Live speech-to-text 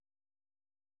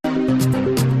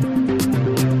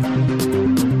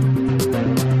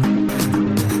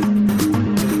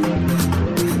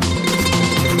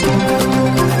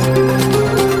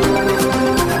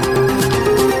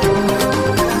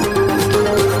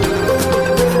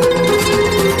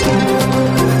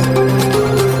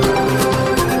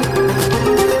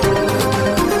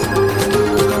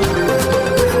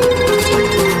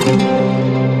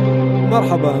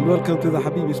welcome to the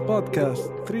Habibis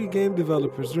podcast. Three game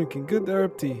developers drinking good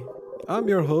Arab tea. I'm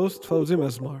your host, Fawzi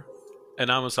Mesmar. And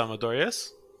I'm Osama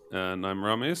Dorias. And I'm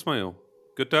Rami Ismail.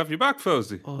 Good to have you back,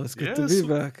 Fawzi. Oh, it's good to be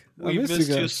back. We miss missed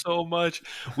you you guys. so much.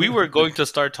 We were going to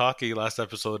start talking last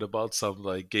episode about some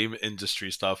game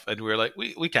industry stuff, and we were like,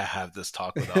 we can't have this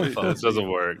talk without It Fawzi. doesn't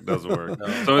work.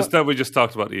 So instead, we just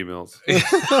talked about emails.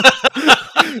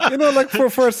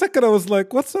 For a second, I was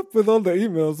like, what's up with all the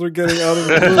emails we're getting out of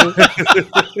the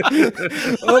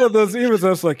blue? All of those emails, I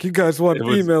was like, you guys want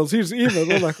emails? Here's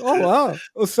emails. I'm like, oh, wow.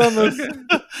 Osama's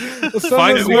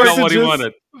Finally, we got what he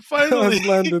wanted. Finally, has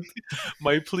landed.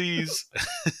 My please.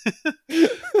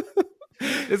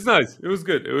 It's nice. It was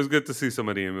good. It was good to see so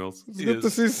many emails. It's good to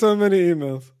see so many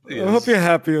emails. Yes. I hope you're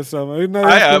happy, Osama. Now you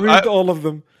I have to am. read all of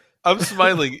them. I'm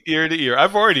smiling ear to ear.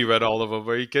 I've already read all of them.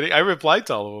 Are you kidding? I replied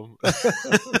to all of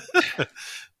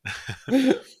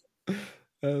them.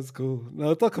 That's cool.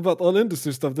 Now talk about all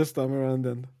industry stuff this time around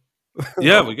then.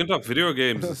 Yeah, we can talk video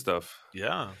games and stuff.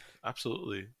 Yeah,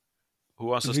 absolutely. Who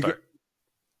wants to Did you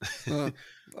start?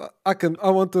 I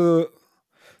want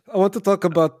to talk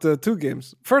about two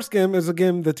games. First game is a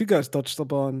game that you guys touched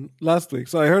upon last week.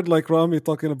 So I heard Rami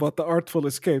talking about the Artful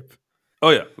Escape. Oh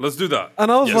yeah, let's do that.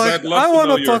 And I was I'd love I to want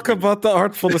know to your talk opinion. about the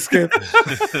Artful Escape.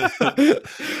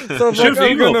 So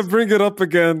I'm going to bring it up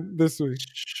again this week.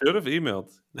 Should have emailed.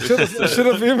 Should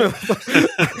have emailed.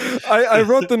 I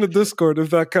wrote in the Discord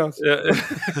if that counts. Yeah.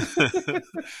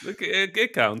 Look,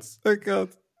 it counts. It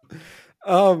counts.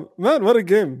 Man, what a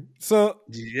game! So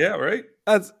Yeah, right.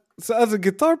 as a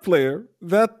guitar player,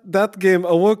 that game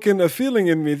awoken a feeling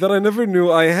in me that I never knew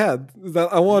I had.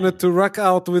 That I wanted to rock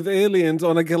out with aliens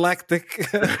on a galactic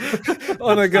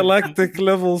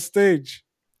level stage.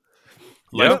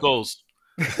 Life goals.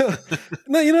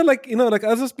 No, as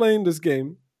I was playing this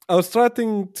game, I was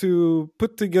starting to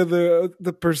put together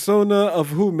the persona of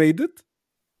who made it,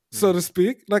 so to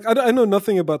speak. I know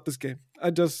nothing about this game. I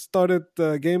just started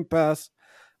Game Pass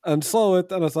and saw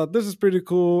it, and I thought this is pretty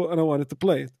cool, and I wanted to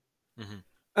play it. Mm-hmm.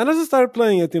 And as I started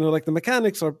playing it, the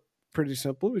mechanics are pretty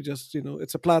simple. We just,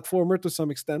 it's a platformer to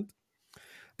some extent.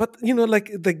 But,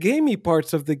 the gamey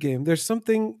parts of the game, there's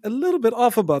something a little bit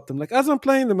off about them. As I'm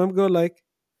playing them, I'm going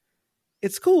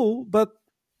it's cool, but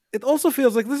it also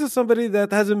feels like this is somebody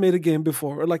that hasn't made a game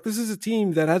before. Or this is a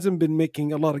team that hasn't been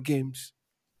making a lot of games.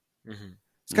 Mm-hmm.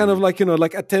 It's kind of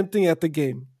attempting at the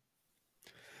game.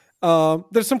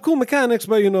 There's some cool mechanics,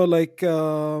 but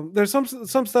there's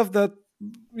some stuff that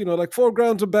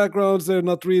foregrounds and backgrounds, they're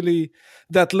not really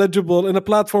that legible in a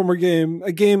platformer game.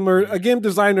 A game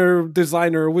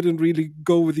designer wouldn't really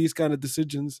go with these kind of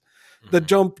decisions. The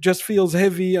jump just feels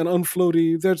heavy and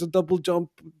unfloaty. There's a double jump,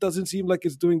 doesn't seem like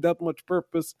it's doing that much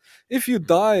purpose. If you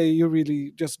die, you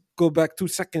really just go back 2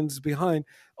 seconds behind.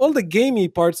 All the gamey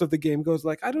parts of the game goes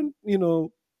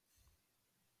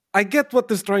I get what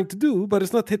it's trying to do, but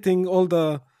it's not hitting all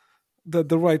the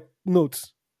right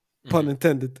notes, pun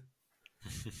intended.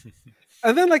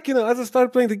 And then as I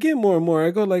start playing the game more and more,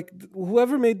 I go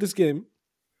whoever made this game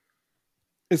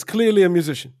is clearly a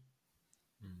musician.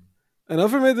 And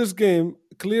whoever made this game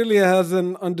clearly has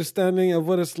an understanding of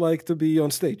what it's like to be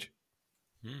on stage.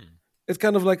 It's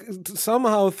kind of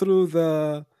somehow through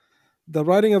the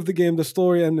writing of the game, the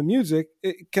story and the music,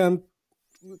 it can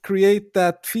create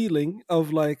that feeling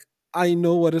of I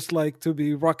know what it's like to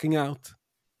be rocking out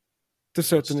to a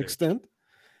certain extent.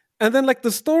 And then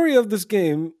the story of this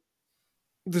game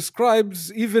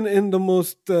describes, even in the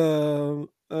most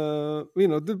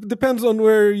depends on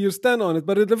where you stand on it,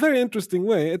 but in a very interesting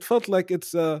way. It felt like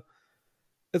it's a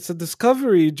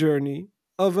discovery journey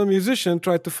of a musician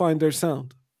trying to find their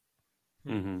sound.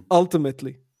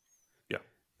 Ultimately.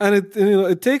 And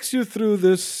it takes you through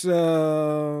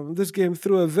this game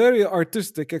through a very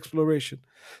artistic exploration.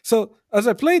 So as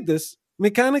I played this,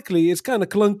 mechanically it's kind of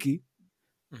clunky,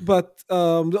 but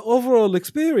the overall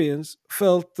experience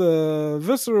felt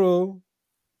visceral,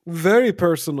 very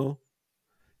personal,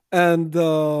 and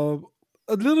a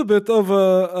little bit of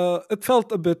it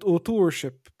felt a bit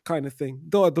auteurship kind of thing.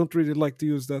 Though I don't really like to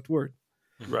use that word,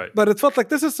 Right. but it felt like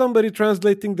this is somebody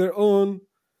translating their own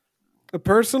a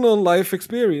personal life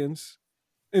experience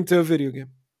into a video game.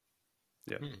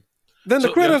 Yeah. Then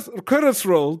the credits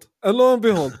rolled, and lo and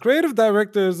behold, creative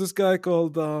director is this guy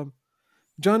called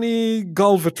Johnny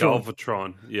Galvatron.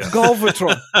 Galvatron. Yeah.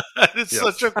 Galvatron. It's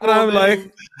such a cool And I'm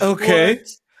name. okay,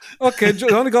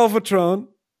 Johnny Galvatron,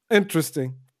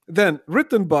 interesting. Then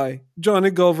written by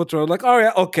Johnny Galvatron, all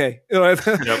right, okay, right.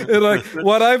 Yep.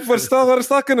 What I was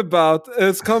talking about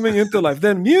is coming into life.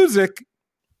 Then music.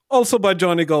 Also by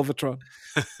Johnny Galvatron.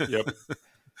 Yep.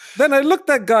 Then I looked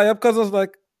that guy up because I was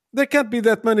like, there can't be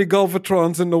that many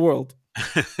Galvatrons in the world.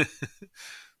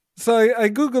 So I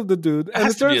googled the dude, It and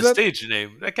has it to be turns a out stage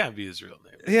name. That can't be his real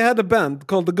name. he had a band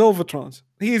called the Galvatrons.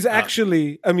 He's Ah.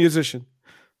 actually a musician.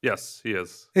 Yes, he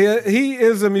is. He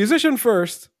is a musician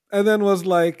first, and then was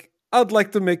like, "I'd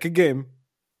like to make a game,"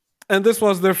 and this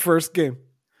was their first game.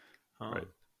 Huh. Right.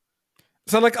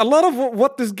 So, like, a lot of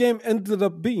what this game ended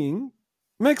up being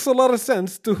makes a lot of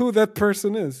sense to who that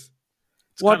person is.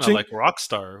 It's kind of Watching, like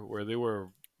Rockstar, where they were,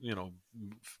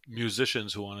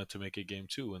 musicians who wanted to make a game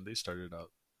too when they started out.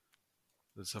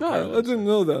 There's some I parallels didn't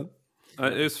there. know that.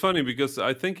 It's funny because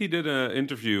I think he did an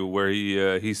interview where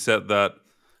he said that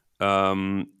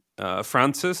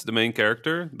Francis, the main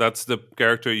character, that's the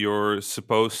character you're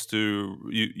supposed to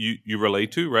you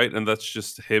relate to, right? And that's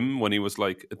just him when he was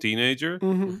like a teenager.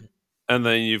 Hmm. And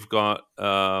then you've got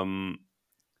the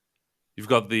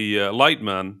light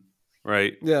man,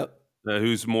 right? Yeah,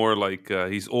 Who's more like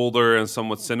he's older and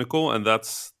somewhat cynical, and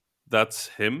that's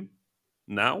him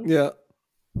now. yeah,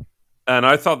 And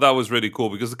I thought that was really cool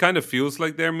because it kind of feels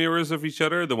like they're mirrors of each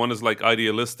other. The one is like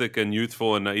idealistic and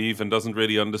youthful and naive and doesn't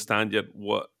really understand yet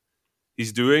what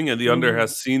he's doing, and the other Mhm.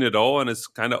 has seen it all and is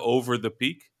kind of over the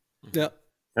peak yeah.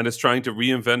 and is trying to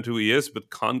reinvent who he is, but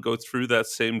can't go through that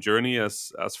same journey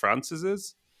as Francis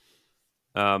is.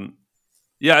 Um,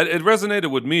 yeah, it resonated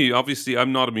with me. Obviously,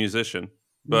 I'm not a musician,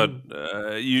 but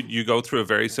Mhm. you go through a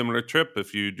very similar trip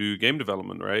if you do game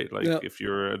development, right? Like Yeah. if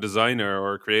you're a designer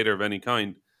or a creator of any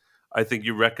kind, I think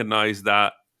you recognize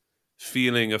that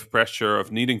feeling of pressure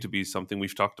of needing to be something.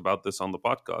 We've talked about this on the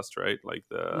podcast, right? Like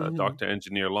the Mhm. doctor,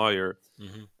 engineer, lawyer,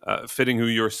 Mhm. fitting who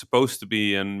you're supposed to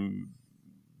be and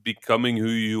becoming who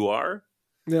you are.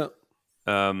 Yeah.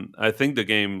 I think the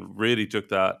game really took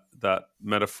that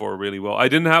metaphor really well. I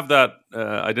didn't have that.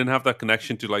 I didn't have that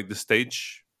connection to like the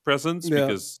stage presence Yeah.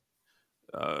 because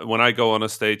when I go on a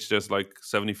stage, there's like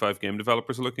 75 game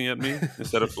developers looking at me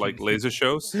instead of like laser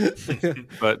shows. Yeah.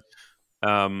 But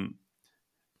um,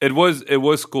 it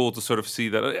was cool to sort of see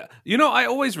that. I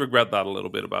always regret that a little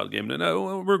bit about game.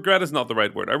 No, regret is not the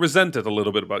right word. I resent it a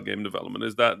little bit about game development.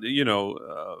 Is that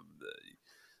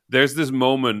there's this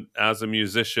moment as a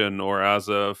musician or as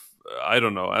a I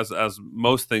don't know, as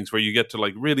most things where you get to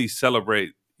like really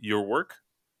celebrate your work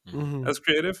Mhm. Mhm. as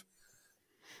creative.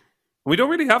 We don't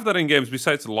really have that in games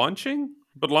besides launching,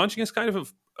 but launching is kind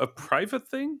of a private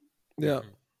thing, Yeah.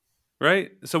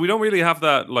 right? So we don't really have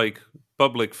that like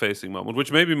public facing moment,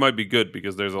 which maybe might be good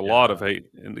because there's a lot of Yeah. hate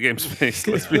in the game space,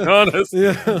 let's be honest.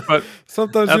 Yeah. But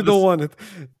Sometimes you at don't this want it.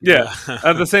 yeah, Yeah.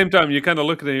 at the same time you kind of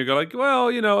look at it and you go like, well,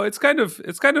 it's kind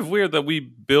of weird that we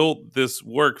built this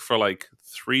work for like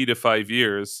 3 to 5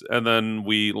 years and then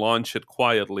we launch it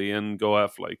quietly and go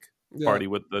have like a Yeah. party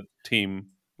with the team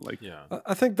like Yeah.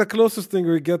 I think the closest thing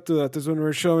we get to that is when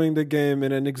we're showing the game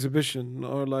in an exhibition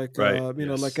or like right. like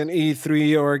Yes. an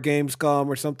E3 or a Gamescom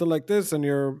or something like this, and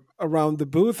you're around the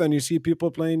booth and you see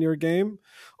people playing your game,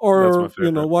 That's my or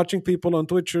favorite. watching people on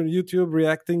Twitch or YouTube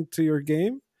reacting to your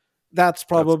game. That's That's some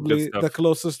good probably the stuff.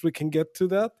 closest we can get to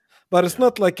that. But it's Yeah.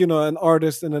 not like an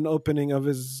artist in an opening of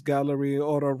his gallery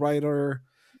or a writer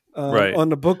Right. on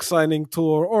a book signing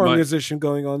tour or a My musician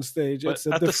going on stage. But It's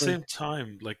a at the different. same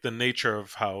time, like the nature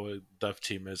of how a dev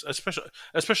team is,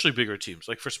 especially bigger teams.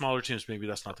 Like for smaller teams, maybe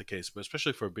that's not the case, but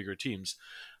especially for bigger teams,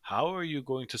 how are you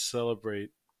going to celebrate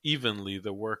evenly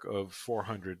the work of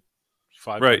 400,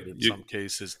 five right. hundred, in some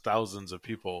cases, thousands of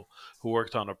people who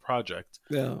worked on a project?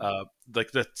 Yeah.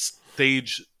 Like that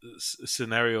stage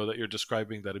scenario that you're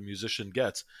describing that a musician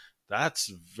gets, that's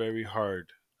very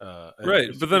hard. And Right,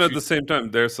 but then if at you, the same time,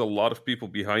 there's a lot of people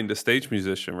behind the stage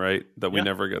musician, right? That we yeah,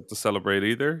 never get to celebrate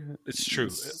either. it's true.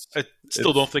 It's, I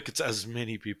still don't it's think it's as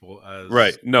many people as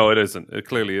right. No, it isn't. It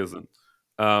clearly isn't.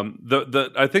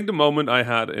 The I think the moment I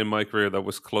had in my career that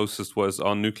was closest was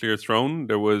on Nuclear Throne.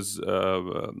 There was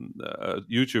a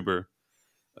YouTuber,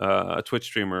 a Twitch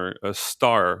streamer, a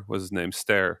Star was his name,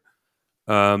 Stare,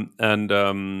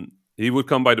 and he would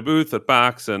come by the booth at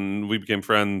PAX, and we became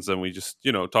friends, and we just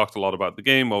talked a lot about the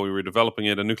game while we were developing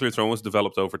it. And Nuclear Throne was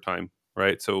developed over time,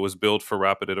 right? So it was built for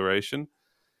rapid iteration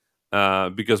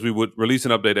because we would release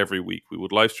an update every week. We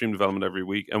would live stream development every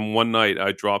week, and one night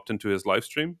I dropped into his live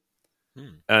stream. Hmm.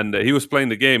 And he was playing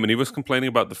the game, and he was complaining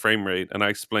about the frame rate. And I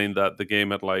explained that the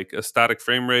game had like a static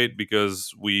frame rate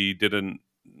because we didn't.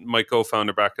 My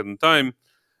co-founder back in the time,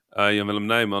 Jan Willem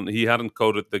Nijman, he hadn't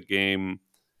coded the game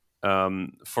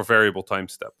for variable time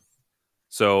step.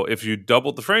 So if you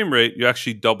doubled the frame rate, you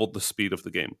actually doubled the speed of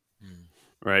the game, Hmm.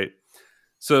 right?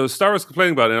 So Star was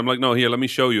complaining about it. And I'm like, no, here, let me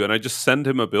show you. And I just sent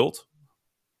him a build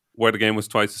where the game was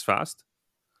twice as fast.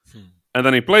 Hmm. And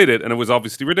then he played it, and it was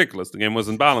obviously ridiculous. The game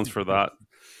wasn't balanced for that.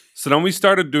 So then we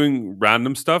started doing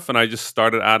random stuff, and I just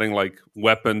started adding like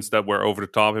weapons that were over the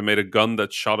top. I made a gun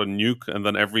that shot a nuke, and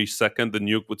then every second the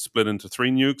nuke would split into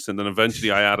three nukes, and then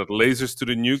eventually I added lasers to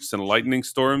the nukes and lightning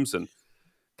storms and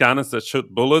cannons that shot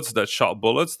bullets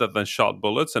that then shot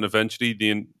bullets, and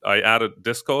eventually I added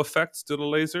disco effects to the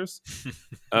lasers.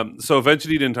 So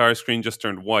eventually the entire screen just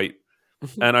turned white,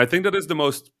 and I think that is the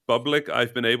most public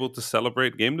I've been able to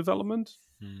celebrate game development.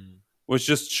 Hmm. Was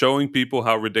just showing people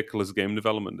how ridiculous game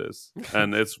development is,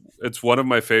 and it's one of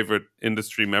my favorite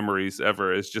industry memories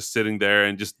ever. Is just sitting there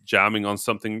and just jamming on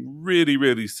something really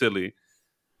really silly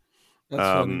That's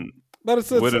funny. um, But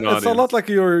it's with it's an it's a lot audience. like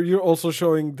you're also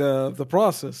showing the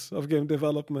process of game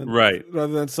development Right.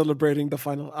 rather than celebrating the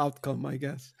final outcome, I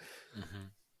guess. Hmm.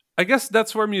 I guess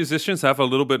that's where musicians have a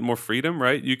little bit more freedom,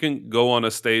 right? You can go on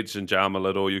a stage and jam a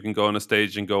little. You can go on a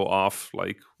stage and go off,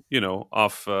 like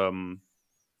off.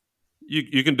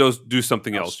 You can do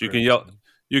something Off else. You can script.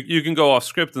 yell. You can go off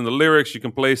script in the lyrics. You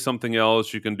can play something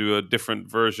else. You can do a different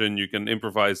version. You can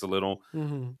improvise a little.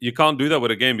 Hmm. You can't do that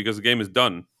with a game because the game is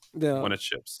done Yeah, when it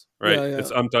ships. Right? yeah,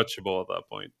 It's yeah, untouchable at that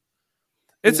point.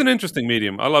 It's yeah. an interesting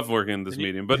medium. I love working in this And, you,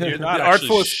 medium, but and you're not the actually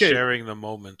artful escape. sharing the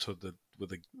moment with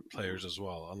the players as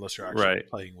well, unless you're actually Right.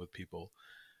 playing with people.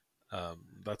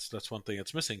 That's one thing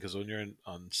that's missing because when you're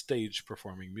on stage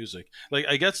performing music, like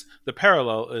I guess the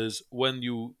parallel is when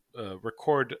you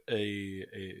record a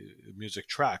music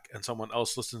track and someone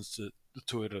else listens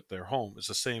to it at their home. It's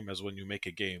the same as when you make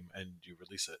a game and you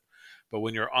release it. But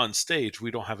when you're on stage,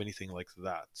 we don't have anything like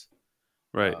that.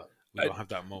 Right. Uh, we I, don't have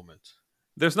that moment.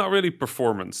 there's not really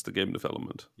performance to game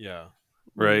development. Yeah.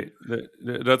 Mhm. Right.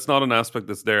 That's not an aspect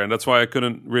that's there, and that's why I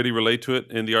couldn't really relate to it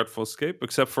in the Artful Escape,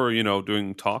 except for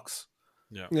doing talks.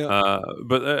 Yeah. Yeah.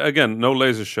 But again, no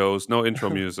laser shows, no intro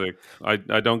music. I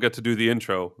don't get to do the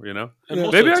intro. And Yeah. most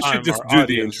of Maybe the I should time, just our do the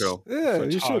audience intro. Yeah, for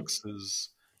you should. talks is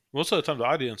most of the time the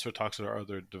audience for talks are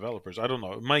other developers. I don't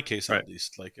know. In my case, Right. at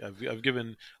least, like I've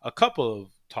given a couple of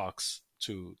talks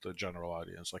to the general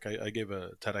audience. Like I gave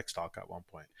a TEDx talk at one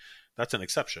point. That's an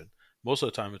exception. Most of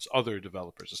the time, it's other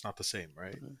developers. It's not the same,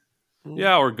 right? Mm.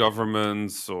 Yeah, or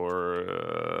governments, or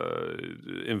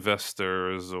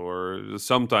investors, or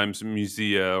sometimes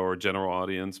musea or general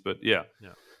audience. But yeah,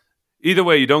 Yeah. either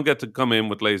way, you don't get to come in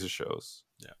with laser shows.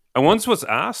 Yeah. I once was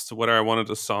asked whether I wanted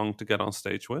a song to get on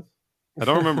stage with. I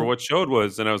don't remember what show it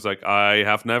was, and I was like, I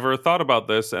have never thought about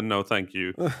this, and no, thank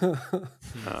you.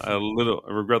 I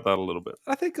regret that a little bit.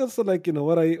 I think also like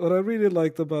what I really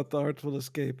liked about the Artful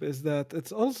Escape is that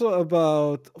it's also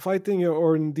about fighting your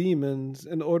own demons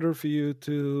in order for you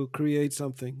to create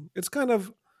something. It's kind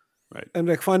of Right. and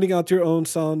like finding out your own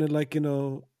sound and like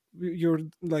you're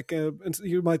like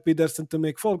you might be destined to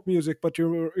make folk music, but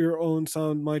your own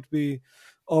sound might be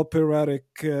operatic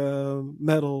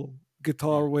metal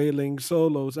guitar wailing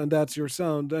solos, and that's your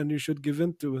sound, and you should give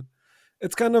into it.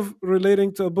 It's kind of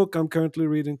relating to a book I'm currently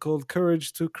reading called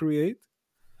Courage to Create,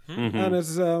 and Hmm.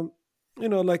 it's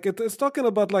like it's talking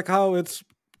about like how it's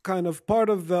kind of part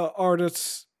of the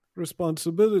artist's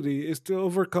responsibility is to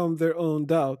overcome their own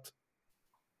doubt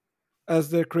as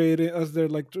they're creating as they're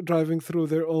like driving through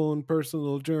their own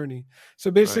personal journey. So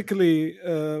Right. basically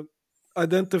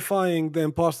identifying the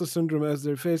imposter syndrome as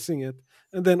they're facing it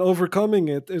and then overcoming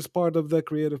it is part of the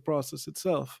creative process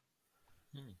itself.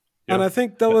 Hmm. And Yeah. I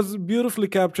think that was beautifully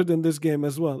captured in this game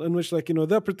as well, in which like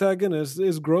the protagonist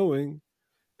is growing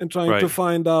and trying to Right.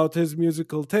 find out his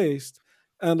musical taste,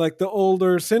 and like the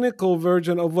older cynical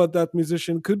version of what that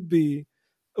musician could be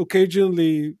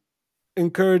occasionally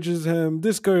encourages him,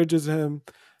 discourages him.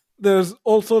 There's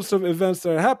all sorts of events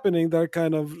that are happening that are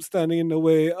kind of standing in the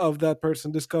way of that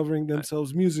person discovering I,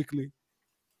 themselves musically.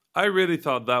 I really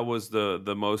thought that was the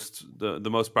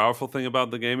most powerful thing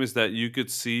about the game is that you could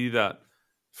see that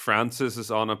Francis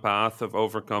is on a path of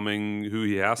overcoming who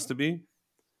he has to be,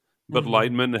 but Hmm.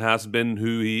 Lightman has been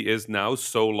who he is now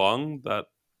so long that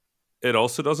it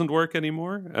also doesn't work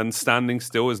anymore, and standing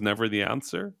still is never the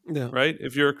answer. Yeah, Right?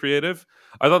 If you're a creative,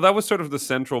 I thought that was sort of the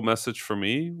central message for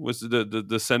me, was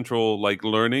the central like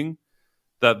learning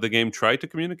that the game tried to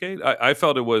communicate. I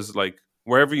felt it was like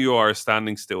wherever you are,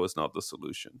 standing still is not the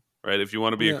solution, right? If you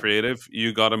want to be a yeah. creative,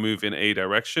 you got to move in a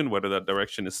direction, whether that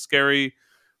direction is scary,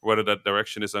 whether that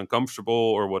direction is uncomfortable,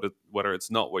 or whether it's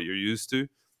not what you're used to.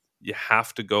 You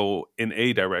have to go in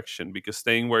a direction, because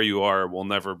staying where you are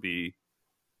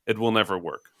it will never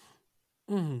work.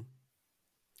 Hmm.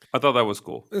 I thought that was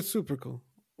cool. It's super cool.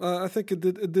 I think it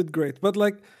did great. But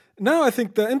like now, I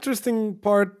think the interesting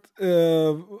part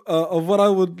of what I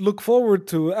would look forward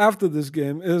to after this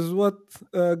game is what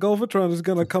Galvatron is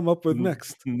gonna come up with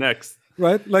next. Next.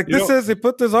 right? Like You this know, is he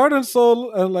put his heart and soul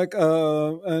and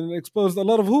and exposed a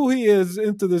lot of who he is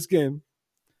into this game.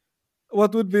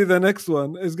 What would be the next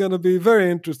one is going to be very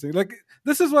interesting. Like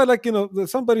this is why, like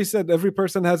somebody said every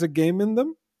person has a game in them.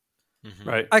 Hmm.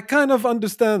 right? I kind of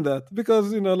understand that because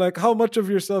like how much of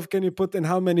yourself can you put in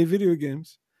how many video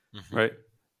games Hmm. Right.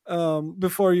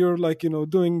 before you're like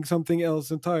doing something else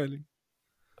entirely.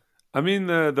 I mean,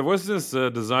 there was this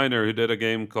designer who did a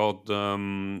game called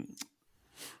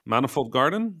Manifold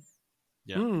Garden,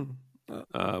 Yeah. Mm.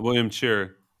 Uh, William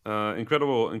Cheer.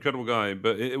 Incredible, incredible guy.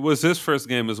 But it was his first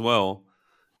game as well.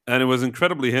 And it was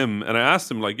incredibly him. And I asked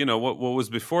him, like, what was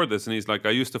before this? And he's like, I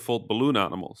used to fold balloon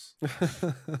animals. It's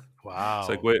like, Wow.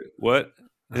 wait, what?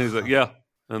 And he's like, yeah.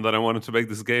 And then I wanted to make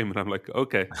this game. And I'm like,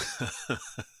 okay,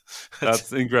 That's,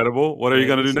 that's incredible. What are you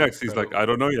that going to do is next? He's like, I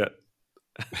incredible. don't know yet.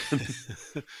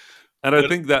 And I what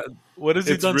think that what has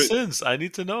he it's done since? I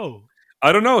need to know.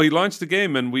 I don't know. He launched the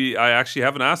game, and I actually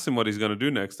haven't asked him what he's going to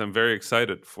do next. I'm very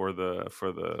excited for the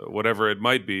whatever it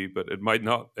might be, but it might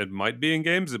not. It might be in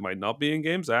games. It might not be in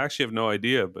games. I actually have no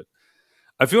idea. But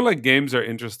I feel like games are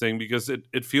interesting because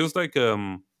it feels like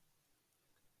it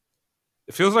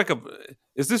feels like a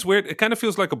is this weird? It kind of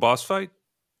feels like a boss fight,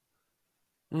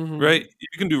 mhm. right?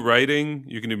 You can do writing,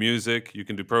 you can do music, you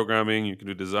can do programming, you can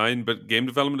do design, but game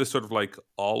development is sort of like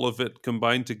all of it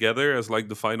combined together as like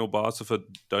the final boss of a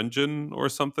dungeon or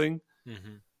something.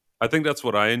 Hmm. I think that's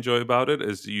what I enjoy about it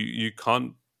is you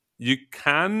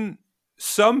can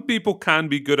some people can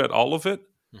be good at all of it.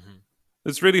 Hmm.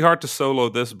 It's really hard to solo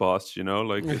this boss,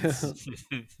 like it's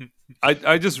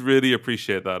I just really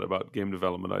appreciate that about game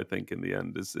development. I think in the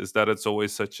end is that it's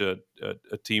always such a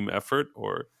team effort,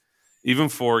 or even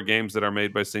for games that are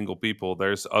made by single people,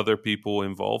 there's other people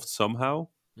involved somehow.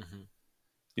 Hmm.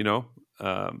 You know,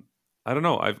 um, I don't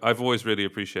know. I've always really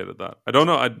appreciated that. I don't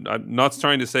know. I'm not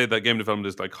trying to say that game development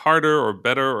is like harder or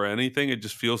better or anything. It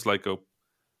just feels like a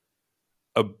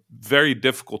very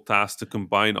difficult task to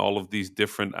combine all of these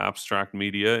different abstract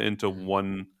media into Hmm.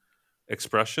 one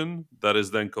expression that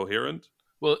is then coherent.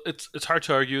 Well, it's hard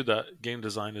to argue that game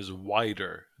design is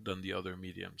wider than the other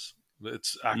mediums.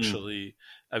 It's Mm, actually,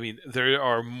 I mean, there's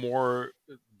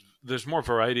more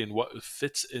variety in what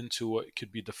fits into what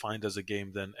could be defined as a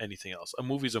game than anything else. A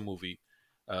movie's a movie,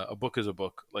 a book is a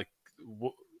book. Like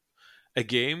a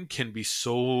game can be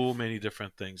so many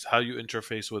different things. How you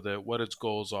interface with it, what its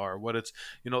goals are, what its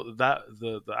that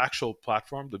the actual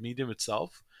platform, the medium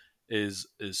itself, is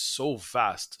so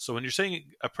vast. So when you're saying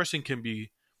a person can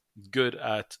be good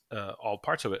at all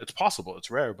parts of it. It's possible. It's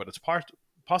rare, but it's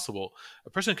possible. A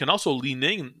person can also lean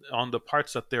in on the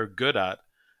parts that they're good at,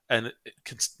 and it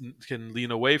can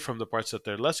lean away from the parts that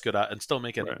they're less good at, and still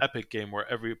make an right. epic game where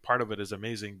every part of it is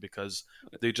amazing because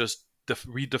they just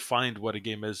redefined what a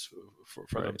game is for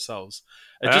Right. themselves.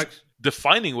 And I just actually,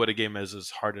 defining what a game is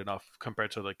hard enough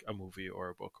compared to like a movie or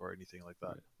a book or anything like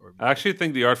that or a I medium. actually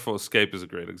think the Artful Escape is a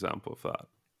great example of that.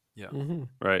 Yeah. Mhm.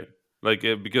 Right. Like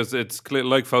because it's clear,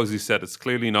 like Fauzi said, it's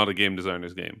clearly not a game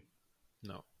designer's game.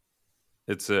 No.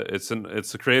 It's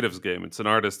a creative's game. It's an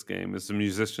artist's game. It's a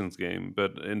musician's game.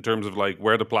 But in terms of like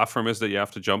where the platform is that you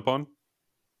have to jump on,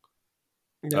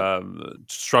 Yeah.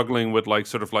 struggling with like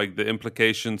sort of like the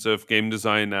implications of game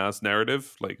design as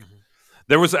narrative. Like Hmm.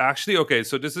 there was actually okay.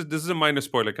 So this is a minor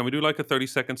spoiler. Can we do like a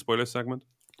 30-second spoiler segment?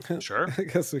 Sure. I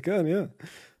guess we can. Yeah.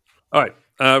 All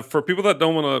right. For people that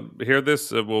don't want to hear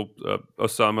this,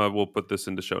 Osama will put this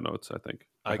in the show notes. I think.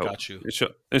 I I hope. got you.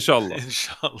 Inshallah.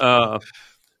 Inshallah. Uh,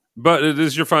 but it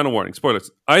is your final warning.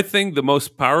 Spoilers. I think the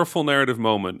most powerful narrative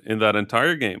moment in that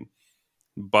entire game,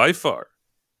 by far,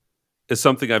 is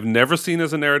something I've never seen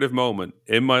as a narrative moment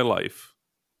in my life,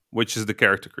 which is the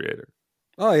character creator.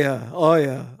 Oh yeah. Oh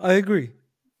yeah. I agree.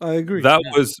 I agree. That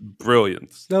Yeah. was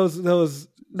brilliant.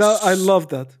 That I S- love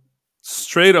that.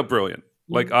 Straight up brilliant.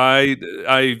 Like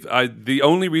Mm. the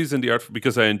only reason the art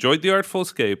because I enjoyed the Artful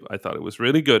Escape, I thought it was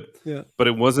really good, Yeah. but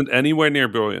it wasn't anywhere near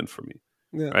brilliant for me.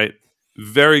 Yeah. Right?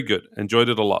 Very good. Enjoyed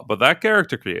it a lot. But that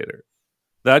character creator,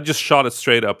 that just shot it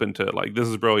straight up into like this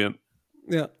is brilliant.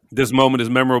 Yeah. This moment is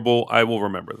memorable. I will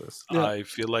remember this. Yeah. I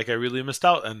feel like I really missed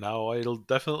out, and now I'll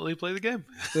definitely play the game.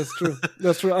 That's true.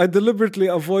 That's true. I deliberately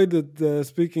avoided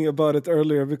speaking about it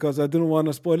earlier because I didn't want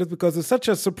to spoil it because it's such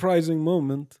a surprising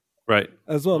moment Right.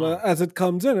 as well. Oh. As it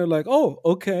comes in, you're like, oh,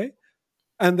 okay.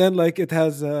 And then like it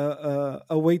has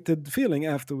a weighted feeling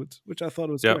afterwards, which I thought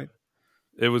was Yeah. great.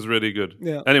 It was really good.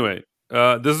 Yeah. Anyway,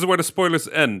 this is where the spoilers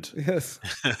end. Yes.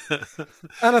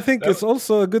 And I think That- it's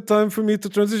also a good time for me to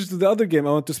transition to the other game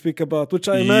I want to speak about, which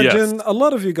I Yes. imagine a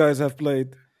lot of you guys have played.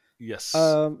 yes.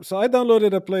 So I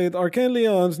downloaded and played Arcane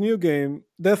Leon's new game,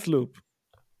 Deathloop.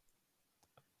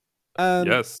 and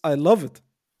Yes, I love it.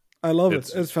 I love it.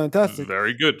 it's It's fantastic.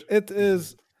 very good. It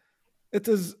is. It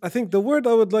is. I think the word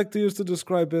I would like to use to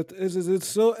describe it is it's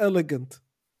so elegant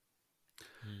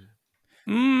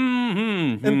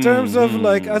Mm. in terms of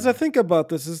like as I Mm-hmm. think about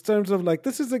this, in terms of like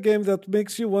this is a game that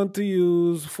makes you want to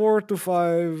use 4 to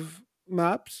 5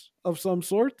 maps of some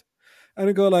sort, and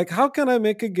you go like, how can I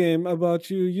make a game about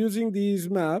you using these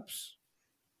maps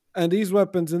and these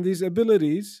weapons and these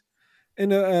abilities in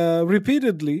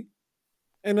repeatedly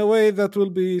in a way that will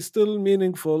be still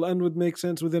meaningful and would make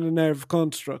sense within a narrative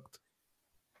construct.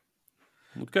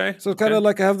 Okay, So kind okay. of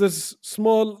like I have this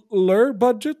smaller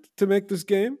budget to make this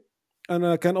game, and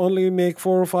I can only make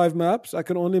 4 or 5 maps. I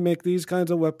can only make these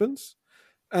kinds of weapons,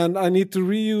 and I need to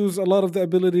reuse a lot of the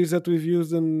abilities that we've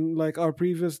used in like our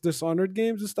previous Dishonored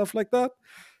games and stuff like that,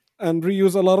 and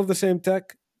reuse a lot of the same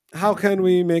tech. How can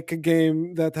we make a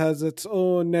game that has its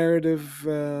own narrative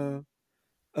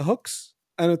hooks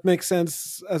and it makes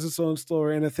sense as its own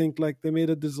story? And I think like they made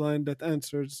a design that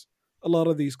answers a lot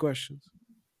of these questions.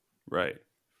 Right.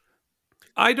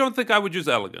 I don't think I would use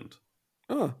elegant.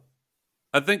 Oh.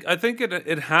 I think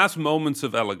it has moments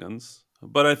of elegance,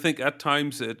 but I think at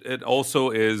times it also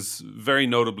is very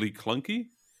notably clunky.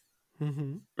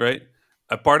 Hmm. Right.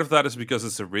 A part of that is because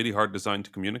it's a really hard design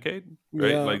to communicate.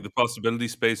 Right. Yeah. Like the possibility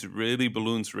space really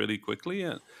balloons really quickly,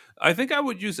 and I think I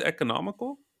would use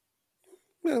economical.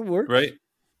 Yeah, it works. Right.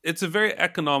 It's a very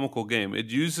economical game. It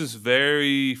uses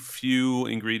very few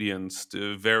ingredients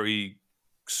to very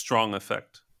strong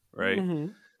effect. Right. Hmm.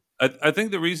 I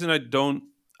think the reason I don't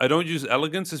use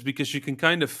elegance is because you can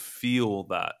kind of feel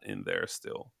that in there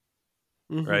still,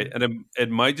 right? Hmm. And it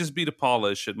might just be the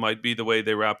polish, it might be the way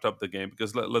they wrapped up the game.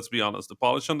 Because let's be honest, the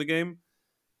polish on the game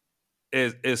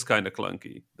is kind of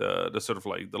clunky. The sort of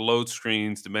like the load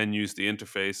screens, the menus, the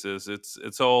interfaces,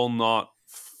 it's all not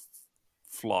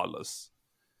flawless,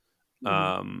 Hmm.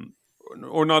 um,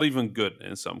 or not even good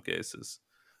in some cases.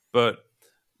 But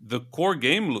the core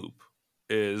game loop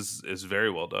is very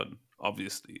well done.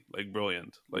 Obviously, like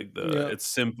brilliant. Like Yeah. it's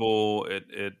simple.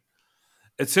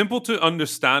 It's simple to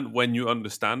understand when you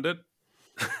understand it.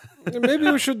 Maybe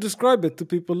we should describe it to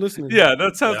people listening. Yeah,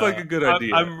 that sounds like Yeah, a good I'm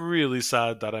idea. I'm really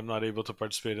sad that I'm not able to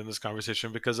participate in this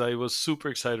conversation because I was super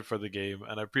excited for the game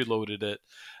and I preloaded it,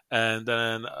 and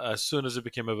then as soon as it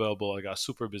became available, I got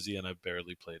super busy and I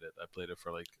barely played it. I played it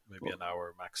for like maybe Well, an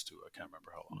hour, max two. I can't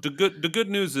remember how long. the good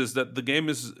news is that the game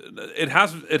it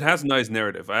has nice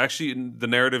narrative. I actually the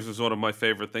narrative is one of my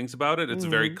favorite things about it. It's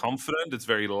very Hmm. confident. It's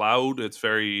very loud. It's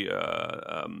very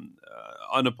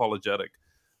unapologetic.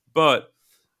 But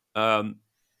um,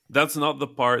 that's not the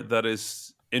part that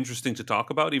is interesting to talk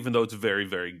about, even though it's very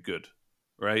very good,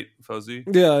 right, Fuzzy?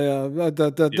 Yeah, yeah.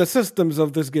 The Yeah. systems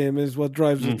of this game is what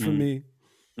drives it for Mm-hmm. me.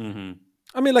 Mm-hmm.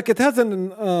 I mean, like it has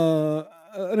an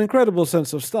incredible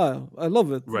sense of style. I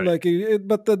love it. Right.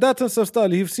 But that sense of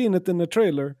style, you've seen it in the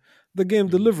trailer. The game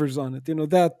Mhm. delivers on it. You know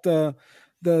that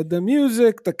the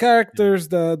music, the Yeah, characters,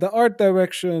 the art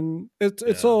direction. It's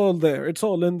yeah. all there. It's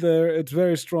all in there. It's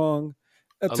very strong.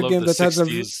 I It's a love game the that has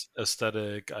 '60s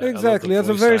aesthetic. I love the exactly has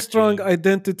a voice very strong acting.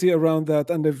 identity around that,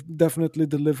 and they've definitely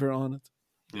deliver on it.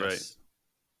 Right. Yes,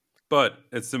 But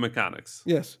it's the mechanics,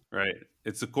 Yes. right?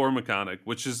 It's a core mechanic,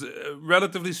 which is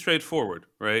relatively straightforward,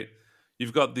 right?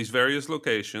 You've got these various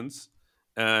locations,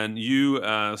 and you,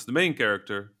 as the main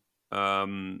character,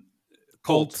 um,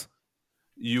 Colt, Cult.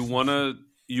 you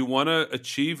wanna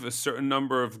achieve a certain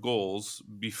number of goals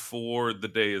before the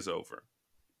day is over,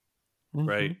 Hmm.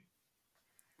 right?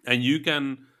 And you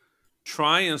can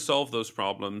try and solve those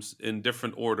problems in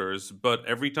different orders, but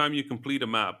every time you complete a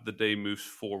map, the day moves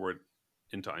forward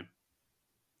in time,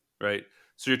 right?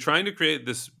 So you're trying to create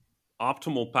this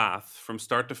optimal path from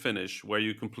start to finish where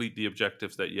you complete the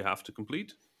objectives that you have to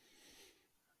complete.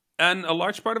 And a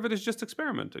large part of it is just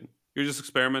experimenting. You're just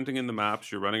experimenting in the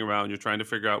maps, you're running around, you're trying to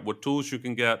figure out what tools you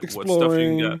can get, what stuff you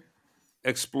can get, Exploring.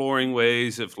 exploring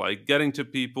ways of like getting to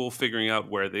people, figuring out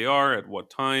where they are at what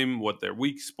time, what their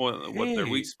weak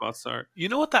hey, spots are. you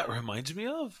know what that reminds me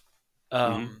of?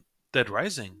 Hmm. Dead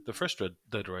Rising, the first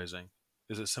Dead Rising.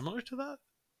 Is it similar to that?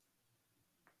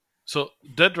 So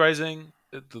Dead Rising,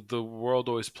 the world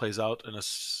always plays out in a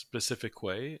specific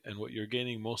way, and what you're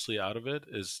gaining mostly out of it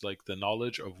is like the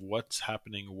knowledge of what's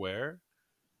happening where,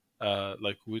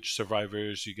 like which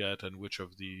survivors you get and which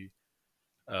of the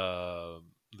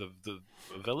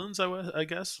villains, I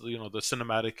guess, you know, the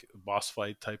cinematic boss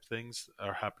fight type things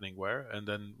are happening where, and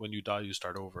then when you die you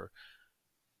start over.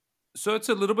 So it's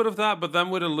a little bit of that, but then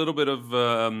with a little bit of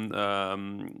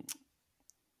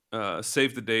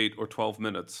save the date or 12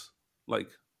 minutes, like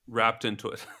wrapped into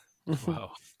it. Mhm.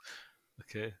 Wow.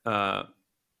 Okay. uh,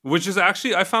 Which is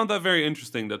actually, I found that very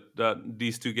interesting that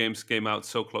these two games came out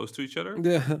so close to each other,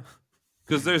 Yeah.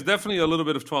 because there's definitely a little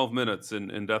bit of 12 minutes in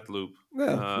Deathloop.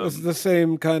 Yeah, it's Um, the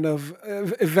same kind of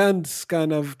events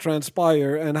kind of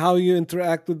transpire, and how you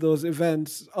interact with those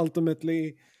events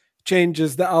ultimately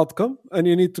changes the outcome. And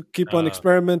you need to keep on Uh,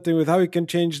 experimenting with how you can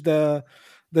change the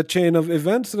chain of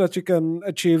events so that you can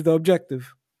achieve the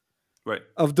objective right.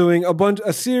 of doing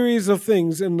a series of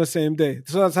things in the same day.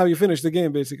 So that's how you finish the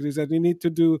game. Basically, is that you need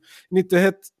to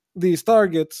hit these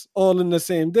targets all in the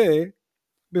same day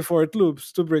before it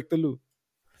loops to break the loop.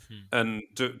 hmm, And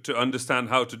to understand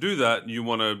how to do that, you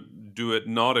want to do it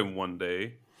not in one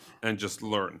day and just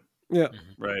learn, Yeah.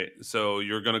 mhm. right? So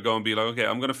you're going to go and be like, okay,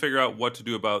 I'm going to figure out what to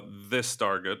do about this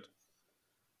target,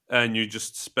 and you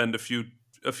just spend a few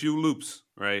loops,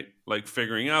 right? Like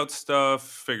figuring out stuff,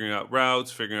 figuring out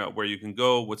routes, figuring out where you can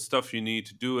go, what stuff you need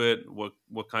to do it,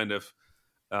 what kind of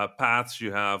paths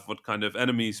you have, what kind of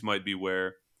enemies might be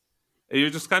where. And you're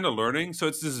just kind of learning. So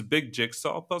it's this big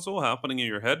jigsaw puzzle happening in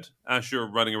your head as you're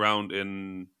running around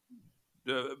in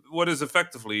what is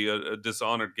effectively a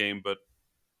Dishonored game, but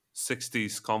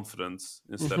 60s confidence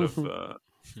instead of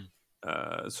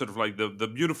Hmm. sort of like the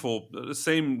beautiful, the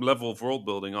same level of world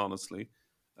building, honestly,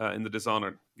 in the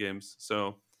Dishonored games.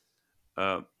 So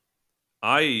uh,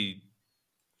 I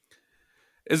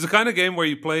it's the kind of game where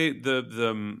you play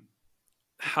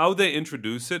how they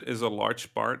introduce it is a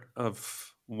large part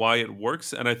of why it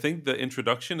works, and I think the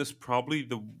introduction is probably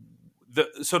the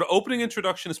opening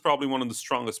introduction is probably one of the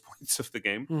strongest points of the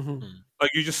game. Hmm. Hmm.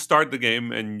 Like you just start the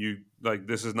game and you like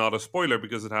this is not a spoiler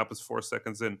because it happens 4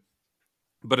 seconds in,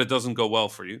 but it doesn't go well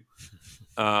for you.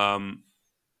 Um,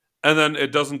 and then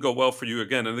it doesn't go well for you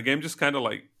again, and the game just kind of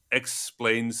like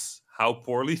explains how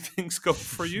poorly things go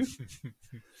for you.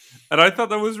 And I thought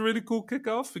that was a really cool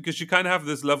kickoff because you kind of have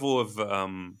this level of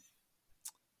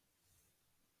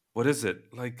what is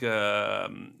it like?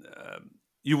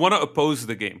 You want to oppose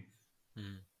the game.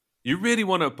 Hmm. You really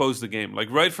want to oppose the game, like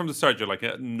right from the start. You're like,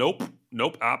 nope,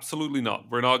 nope, absolutely not.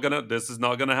 We're not gonna. This is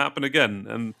not gonna happen again.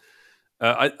 And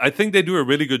I think they do a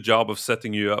really good job of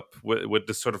setting you up with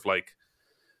this sort of like,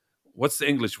 what's the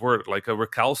English word? Like a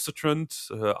recalcitrant,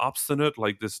 obstinate,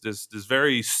 like this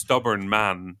very stubborn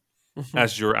man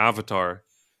as your avatar.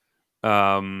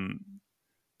 Um,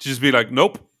 to just be like,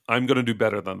 nope, I'm gonna do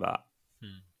better than that.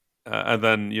 Hmm. And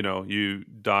then you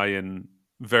die in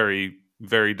very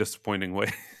very disappointing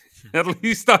way. At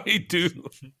least I do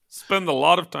spend a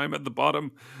lot of time at the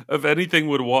bottom of anything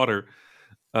with water.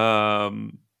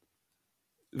 Um,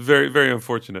 very very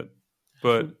unfortunate,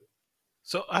 but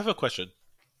So I have a question.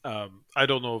 I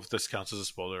don't know if this counts as a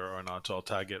spoiler or not, so I'll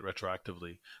tag it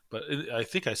retroactively. But I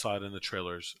think I saw it in the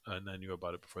trailers, and I knew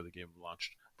about it before the game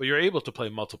launched. But you're able to play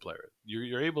multiplayer.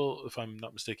 You're able, if I'm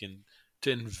not mistaken,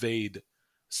 to invade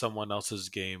someone else's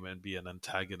game and be an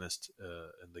antagonist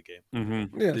in the game.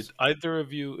 mhm. Did Yes. either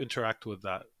of you interact with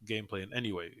that gameplay in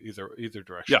any way, either Yeah,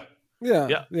 direction? Yeah.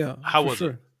 Yeah. Yeah. How For was it?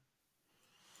 sure.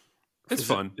 it's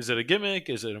fun. Is it a gimmick?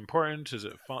 Is it important? Is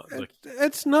it fun? Like,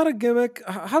 It's not a gimmick.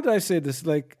 How do I say this?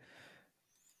 Like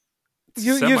It's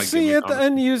you semi see gimmick, it and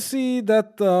honestly. you see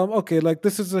that okay, like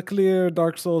this is a clear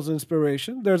Dark Souls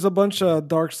inspiration. There's a bunch mhm, of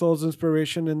Dark Souls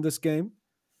inspiration in this game.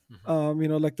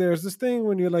 mhm, Like there's this thing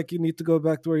when you need to go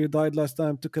back to where you died last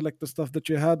time to collect the stuff that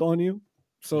you had on you.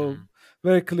 So mhm,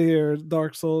 very clear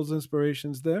Dark Souls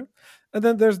inspirations there. And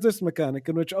then there's this mechanic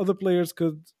in which other players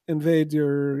could invade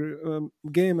your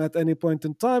game at any point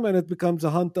in time, and it becomes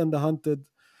a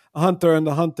hunter and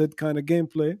the hunted kind of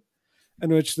gameplay, in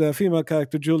which the female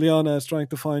character Juliana is trying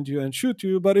to find you and shoot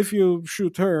you. But if you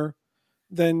shoot her,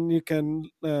 then you can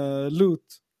loot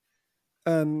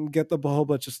and get a whole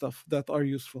bunch of stuff that are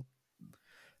useful.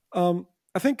 Um,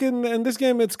 I think in this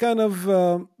game it's kind of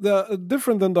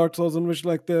different than Dark Souls, in which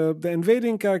like the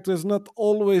invading character is not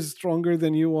always stronger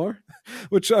than you are,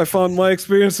 which I found my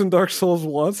experience in Dark Souls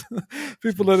was.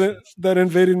 People that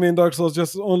invaded me in Dark Souls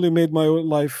just only made my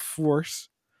life worse.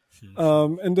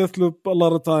 In Deathloop, a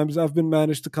lot of times I've been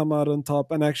managed to come out on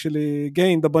top and actually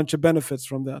gained a bunch of benefits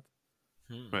from that.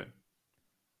 Hmm. Right.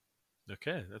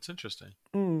 Okay, that's interesting.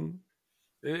 Mm.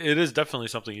 It is definitely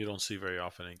something you don't see very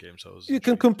often in games. So I was You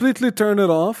can intrigued. completely turn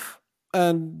it off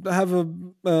and have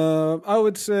I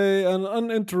would say, an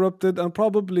uninterrupted and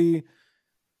probably,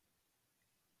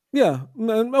 yeah,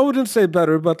 I wouldn't say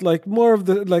better, but like more of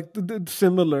the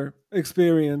similar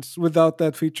experience without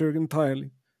that feature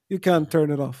entirely. You can Mhm.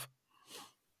 turn it off.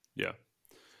 Yeah,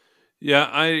 yeah.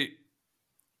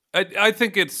 I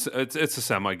think it's a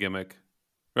semi gimmick,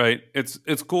 right?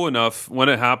 It's cool enough when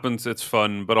it happens. It's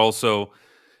fun, but also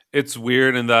it's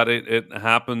weird in that it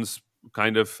happens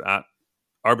kind of at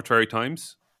arbitrary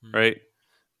times. Mm. right?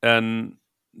 And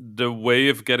the way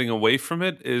of getting away from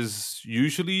it is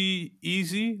usually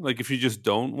easy. Like if you just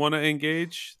don't want to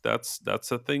engage, that's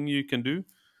a thing you can do.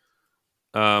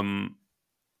 Um,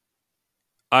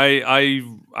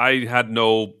 I had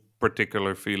no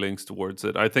particular feelings towards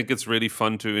it. I think it's really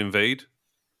fun to invade,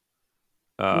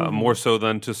 more Hmm. so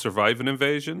than to survive an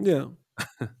invasion. Yeah.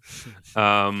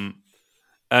 Um,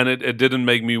 and it didn't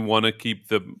make me want to keep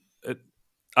the. It,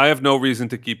 I have no reason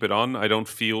to keep it on. I don't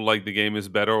feel like the game is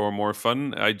better or more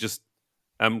fun. I just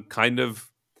am kind of.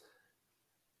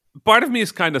 Part of me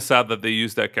is kind of sad that they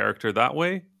use that character that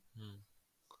way Mm.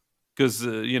 because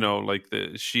like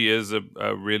she is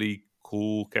a really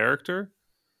cool character,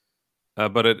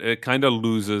 but it kind of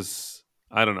loses.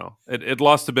 I don't know. It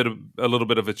lost a little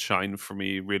bit of its shine for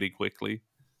me really quickly.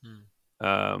 Mm.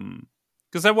 Um,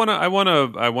 because I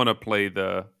wanna play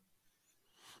the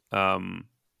um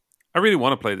I really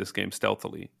want to play this game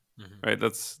stealthily, Mhm. right?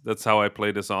 That's how I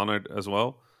play Dishonored as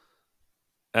well,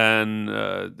 and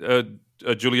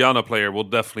a Juliana player will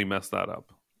definitely mess that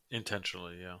up.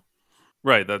 Intentionally, yeah.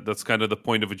 Right, that's kind of the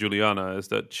point of a Juliana is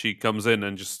that she comes in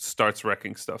and just starts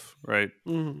wrecking stuff, right?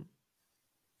 Hmm.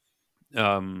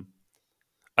 Um,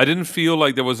 I didn't feel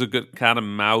like there was a good cat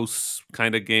and mouse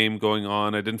kind of game going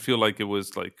on. I didn't feel like it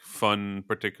was like fun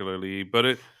particularly, but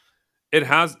it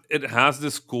has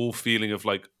this cool feeling of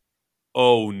like,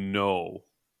 oh no,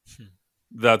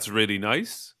 that's really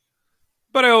nice.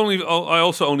 But I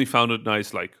also only found it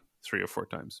nice like 3 or 4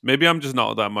 times. Maybe I'm just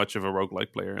not that much of a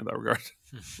roguelike player in that regard.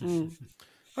 Mm.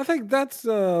 I think that's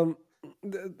what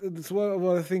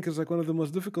I think is like one of the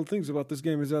most difficult things about this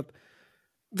game is that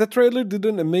the trailer did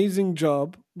an amazing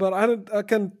job, but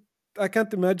I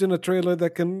can't imagine a trailer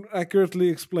that can accurately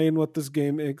explain what this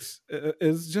game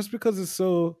is just because it's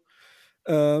so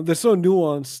they're so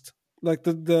nuanced. Like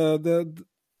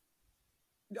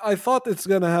I thought it's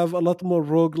gonna have a lot more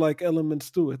roguelike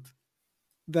elements to it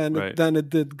Right, than it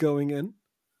did going in.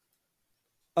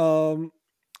 Um,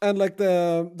 and like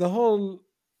the whole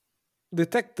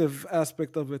detective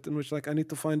aspect of it, in which like I need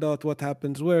to find out what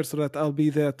happens where so that I'll be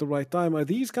there at the right time, are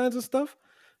these kinds of stuff.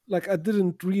 Like I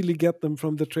didn't really get them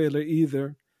from the trailer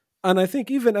either, and I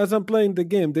think even as I'm playing the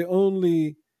game, they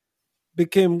only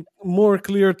became more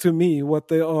clear to me what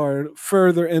they are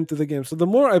further into the game. So the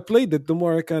more I played it, the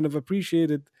more I kind of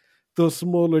appreciated those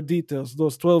smaller details,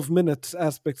 those 12 minutes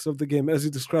aspects of the game, as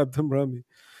you described them, Rami.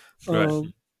 right,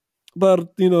 Um, but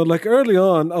like early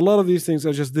on, a lot of these things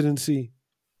I just didn't see.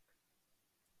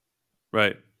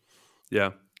 right.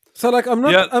 Yeah, So like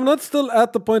yeah, I'm not still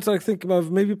at the point that I think I've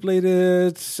maybe played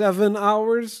it 7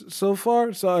 hours so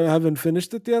far, so I haven't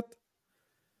finished it yet.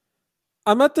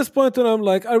 I'm at this point when I'm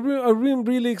like I'm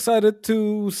really excited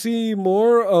to see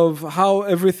more of how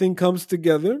everything comes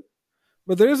together.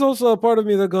 But there is also a part of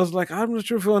me that goes like I'm not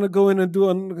sure if I want to go in and do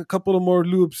a couple of more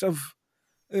loops of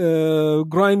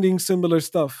grinding similar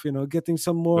stuff. Getting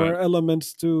some right. more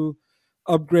elements to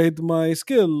upgrade my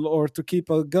skill or to keep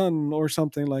a gun or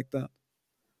something like that.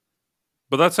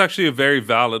 But that's actually a very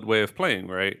valid way of playing,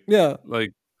 right? Yeah,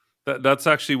 Like that's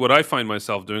actually what I find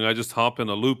myself doing. I just hop in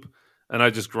a loop and I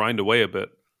just grind away a bit.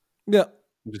 yeah.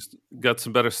 Just get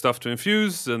some better stuff to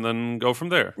infuse and then go from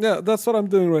there. Yeah, that's what I'm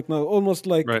doing right now. Almost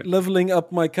like Right. leveling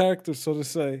up my character, so to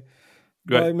say,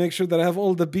 Right. by make sure that I have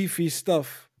all the beefy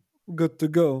stuff good to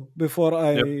go before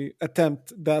Yep. I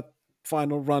attempt that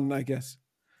final run, I guess.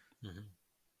 Mhm.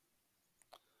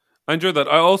 I enjoyed that.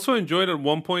 I also enjoyed at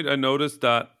one point I noticed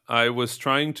that I was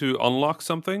trying to unlock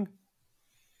something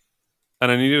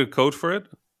and I needed a code for it.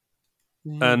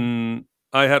 Mhm. And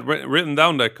I had written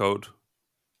down that code,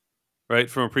 right,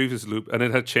 from a previous loop and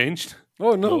it had changed.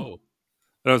 Oh no. Oh.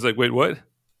 And I was like, wait, what?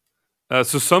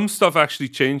 So some stuff actually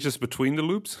changes between the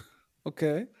loops.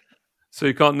 Okay. So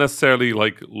you can't necessarily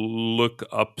like look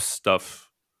up stuff.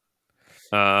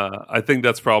 I think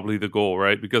that's probably the goal,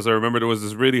 right? Because I remember there was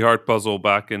this really hard puzzle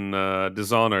back in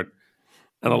Dishonored,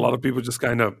 and a lot of Mhm. people just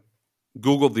kind of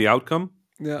Googled the outcome.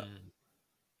 Yeah.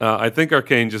 Mm. I think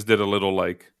Arcane just did a little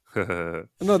like,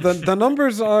 No, the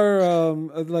numbers are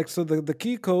like so the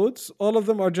key codes, all of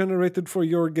them are generated for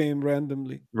your game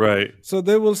randomly. right, So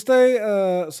they will stay.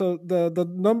 So the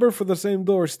number for the same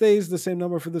door stays the same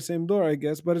number for the same door, I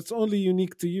guess, but it's only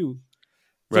unique to you.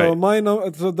 So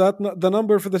right. the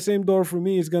number for the same door for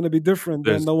me is going to be different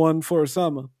than There's the one for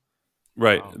Osama.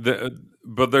 right, Wow.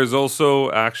 but there's also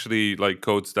actually like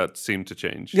codes that seem to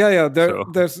change. Yeah, yeah. So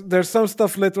There's some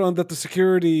stuff later on that the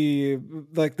security,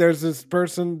 like there's this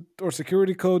person or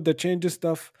security code that changes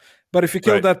stuff. But if you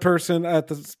kill right, that person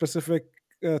at a specific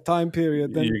time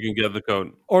period, then you can get the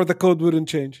code. or the code wouldn't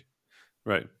change.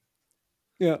 Right.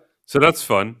 Yeah, So that's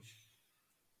fun.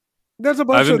 There's a I'm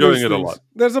bunch of enjoying these it a lot. things.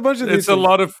 There's a bunch of these It's a things.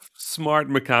 lot of smart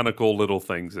mechanical little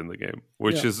things in the game,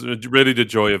 which Yeah. is really the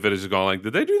joy of it. Is going like,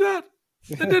 did they do that?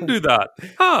 They did do that,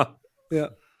 huh? Yeah.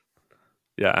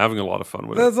 Yeah, having a lot of fun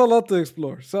with it. There's a lot to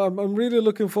explore. So I'm really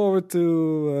looking forward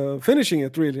to finishing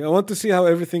it, really. I want to see how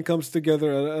everything comes together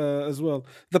as well.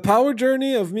 The power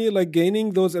journey of me like gaining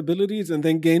those abilities and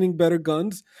then gaining better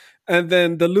guns and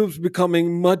then the loops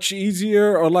becoming much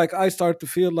easier or like I start to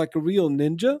feel like a real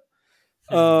ninja.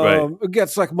 Right. It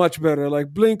gets like much better. Like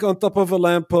blink on top of a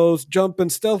lamppost, jump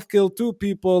and stealth kill two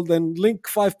people, then link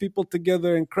five people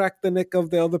together and crack the neck of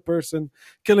the other person,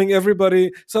 killing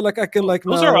everybody. So like I can Oh, like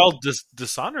those are now. all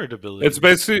Dishonored It's abilities.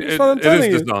 basically That's what I'm it is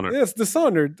telling you. Dishonored. Yes,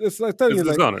 Dishonored. It's like telling It's you,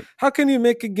 like, Dishonored. how can you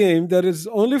make a game that is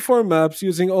only four maps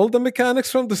using all the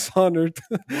mechanics from Dishonored,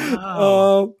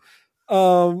 Wow.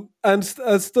 um, and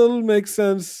still make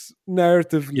sense Yeah,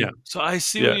 narratively? So I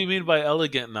see yeah. what you mean by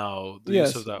elegant now, the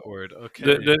use of Yes. that word. They,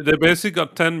 Okay. they, they basically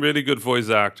got 10 really good voice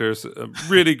actors, a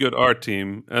really good art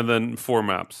team, and then four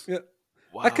maps. Yeah.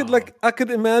 Wow. I could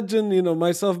imagine,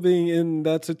 myself being in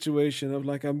that situation of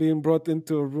like I'm being brought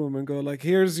into a room and go like,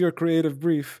 here's your creative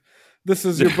brief. This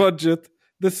is your budget.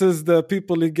 This is the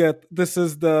people you get. This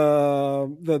is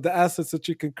the assets that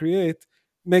you can create.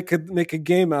 Make a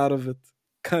game out of it,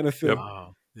 kind of Yep, thing.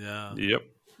 Wow. Yeah. yep.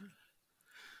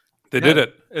 They Yeah. did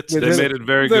it. It's They They did it's made it. it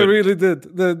very They good. really did.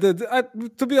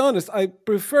 To be honest, I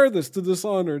prefer this to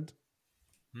Dishonored.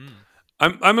 hmm.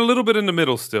 I'm a little bit in the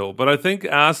middle still, but I think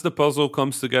as the puzzle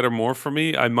comes together more for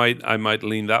me, I might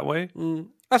lean that way.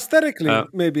 Aesthetically, Uh,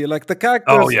 maybe like the oh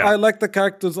characters. yeah, I like the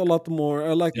characters a lot more.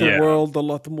 I like the yeah. Yeah. world a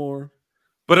lot more.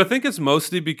 But I think it's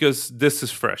mostly because this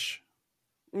is fresh,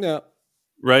 Yeah,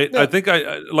 right? I yeah, think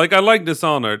I like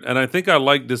Dishonored, and I think I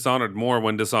like Dishonored more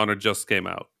when Dishonored just came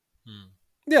out, Hmm.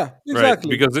 yeah. right? Exactly.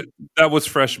 Because that was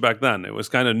fresh back then. It was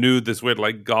kind of new, this weird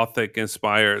like gothic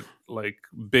inspired, like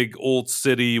big old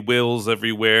city, wheels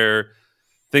everywhere.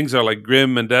 Things are like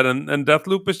grim and dead, and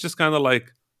Deathloop is just kind of like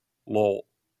lol,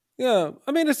 Yeah,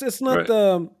 I mean right?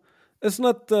 it's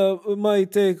not my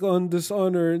take on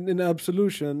Dishonored in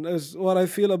Absolution as what I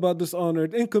feel about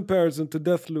Dishonored in comparison to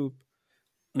Deathloop.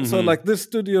 So Hmm. like this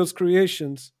studio's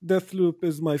creations, Deathloop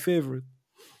is my favorite.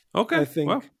 I Okay, well,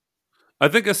 think I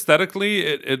think aesthetically,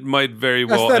 it might very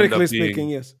well end aesthetically up speaking, being,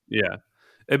 yes. yeah,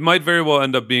 it might very well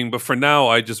end up being. But for now,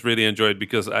 I just really enjoy it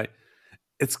because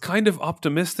it's kind of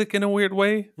optimistic in a weird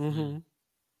way, Hmm. Mm-hmm.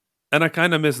 and I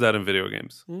kind of miss that in video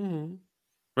games, Mm-hmm.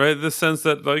 right? The sense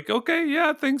that like, okay,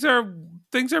 yeah, things are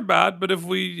bad, but if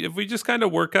we just kind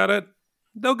of work at it,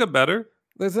 they'll get better,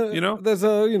 There's a you know? there's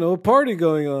a party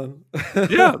going on.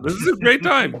 Yeah, this is a great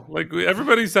time. Like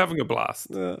everybody's having a blast.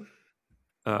 Yeah,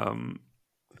 Um,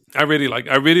 I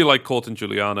really like Colt and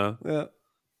Juliana.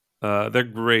 yeah, They're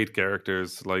great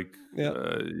characters. Like, yeah.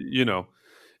 you know,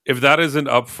 if that isn't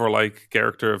up for like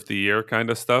character of the year kind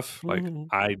of stuff, like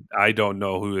Mm-hmm. I don't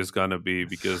know who is gonna be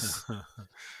because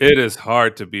it is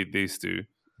hard to beat these two.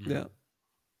 Yeah.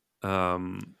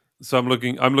 So I'm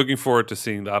looking forward to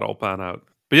seeing that all pan out.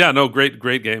 But yeah, no,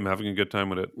 great game, having a good time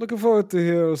with it. Looking forward to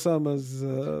hear Osama's.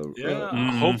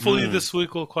 Yeah, hopefully Hmm. this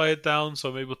week will quiet down, so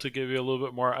I'm able to give you a little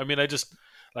bit more. I mean,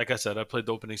 like I said, I played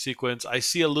the opening sequence. I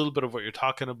see a little bit of what you're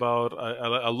talking about.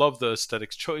 I love the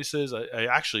aesthetics choices. I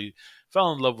actually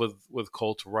fell in love with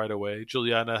Colt right away.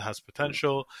 Juliana has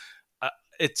potential. Uh,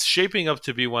 it's shaping up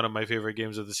to be one of my favorite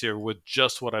games of this year with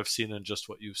just what I've seen and just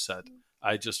what you've said.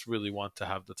 I just really want to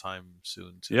have the time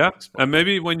soon to Yeah, explore and more.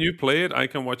 maybe when you play it, I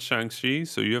can watch Shang-Chi,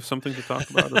 so you have something to talk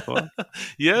about as well.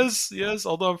 Yes, yes.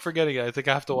 Although I'm forgetting it, I think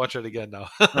I have to watch it again now.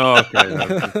 Oh, okay,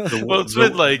 that's Well, it's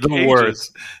been like the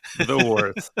worst, ages. the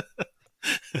worst.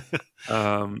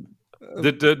 Um,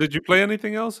 did you play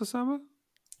anything else, Osama?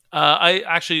 I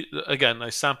actually, again, I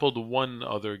sampled one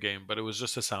other game, but it was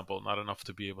just a sample, not enough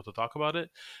to be able to talk about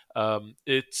it.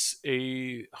 It's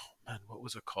oh man, what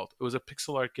was it called? It was a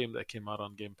pixel art game that came out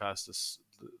on Game Pass.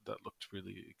 That looked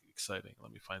really exciting.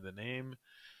 Let me find the name.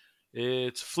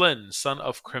 It's Flynn, Son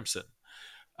of Crimson.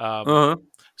 Um, Uh huh.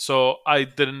 so I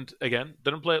didn't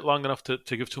play it long enough to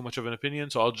give too much of an opinion.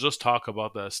 So I'll just talk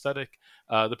about the aesthetic.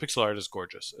 The pixel art is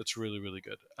gorgeous. It's really really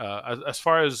good. As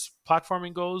far as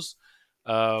platforming goes,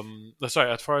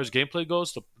 sorry, as far as gameplay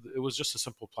goes, it was just a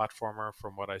simple platformer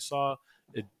from what I saw.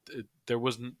 There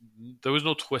was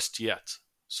no twist yet.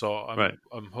 So Right.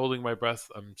 I'm holding my breath.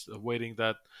 I'm waiting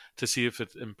that to see if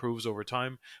it improves over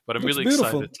time. But I'm Looks really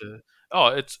beautiful. excited to. Oh,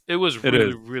 it was It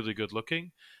is. really really good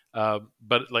looking.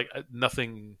 But like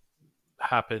nothing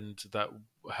happened that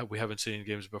we haven't seen in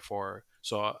games before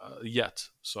So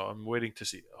I'm waiting to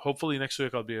see. Hopefully next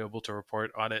week I'll be able to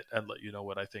report on it and let you know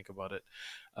what I think about it.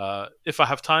 If I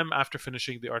have time after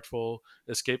finishing the Artful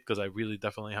Escape, because I really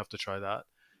definitely have to try that,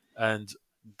 and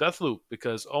Deathloop,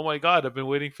 because oh my god, I've been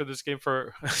waiting for this game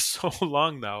for so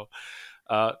long now.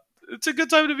 Uh, it's a good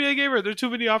time to be a gamer. There are too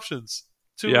many options.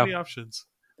 Too Yeah. many options.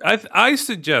 I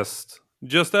suggest,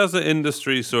 just as an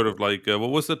industry sort of like, what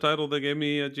was the title they gave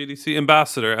me at GDC?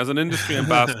 Ambassador. As an industry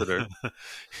ambassador,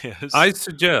 Yes. I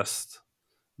suggest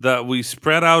that we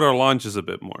spread out our launches a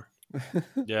bit more.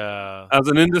 Yeah. As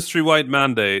an industry-wide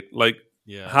mandate, like,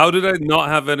 Yeah. how did I not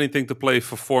have anything to play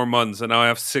for 4 months and now I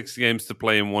have 6 games to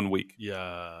play in 1 week?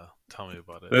 Yeah. Tell me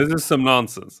about it. This is some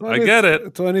nonsense. Well, I get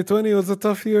it. 2020 was a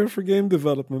tough year for game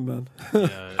development, man.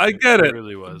 Yeah. I get it it.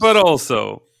 really was. But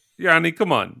also, Yanni,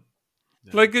 come on.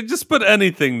 Yeah. Like, just put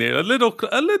anything near, a little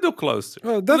closer.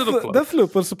 Oh, A little closer.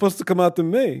 Deathloop was supposed to come out in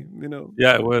May, you know.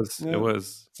 Yeah, it was. Yeah. It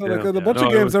was. So yeah. like a Yeah. bunch No,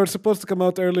 of it games was- that were supposed to come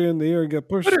out earlier in the year get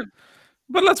pushed.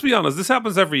 But let's be honest, this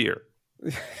happens every year.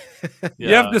 Yeah.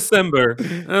 You have December,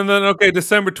 and then, okay,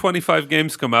 December 25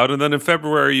 games come out, and then in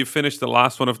February you finish the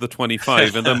last one of the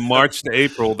 25, and then March to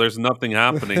April there's nothing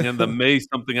happening, and then May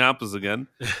something happens again.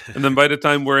 And then by the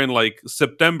time we're in like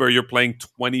September, you're playing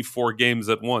 24 games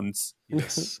at once.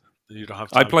 Yes. You don't have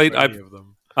I time played- for any of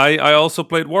them. I also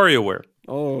played WarioWare.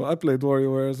 Oh, I played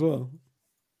WarioWare as well.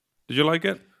 Did you like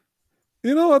it?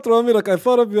 You know what, Rami? Like I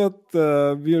thought about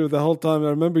you the whole time. I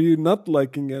remember you not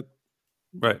liking it,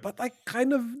 Right. but I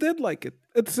kind of did like it.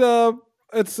 It's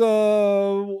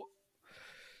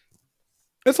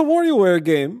a WarioWare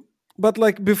game, but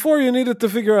like before you needed to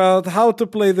figure out how to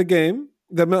play the game,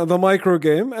 the micro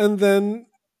game, and then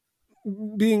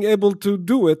being able to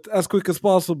do it as quick as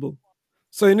possible.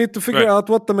 So you need to figure Right. out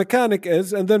what the mechanic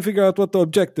is, and then figure out what the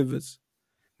objective is,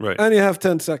 Right. and you have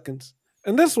 10 seconds.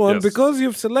 And this one, Yes. because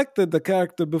you've selected the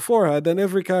character beforehand, and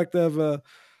every character have a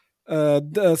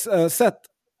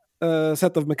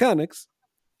set of mechanics,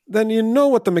 then you know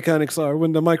what the mechanics are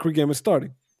when the micro game is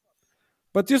starting.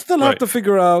 But you still have Right. to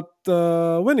figure out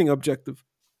the winning objective.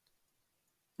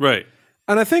 Right.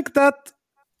 And I think that,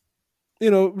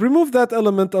 remove that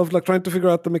element of like trying to figure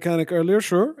out the mechanic earlier,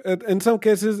 sure. In some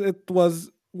cases, it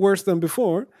was worse than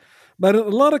before. But in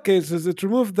a lot of cases, it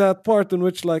removed that part in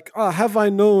which like, have I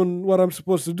known what I'm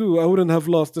supposed to do, I wouldn't have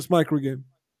lost this micro game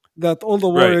that all the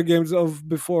Warrior Right. games of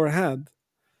before had.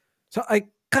 So I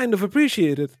kind of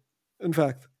appreciate it, in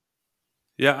fact.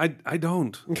 Yeah, I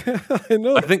don't. I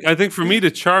know. I think for me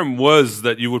the charm was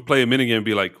that you would play a minigame and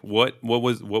be like, what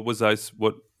was I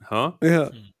what huh? Yeah.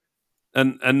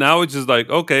 And now it's just like,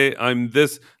 okay, I'm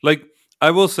this. Like,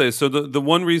 I will say, so the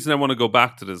one reason I want to go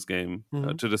back to this game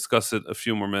Mhm. to discuss it a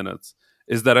few more minutes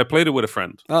is that I played it with a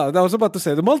friend, That was about to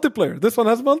say the multiplayer. This one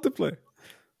has multiplayer.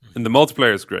 and the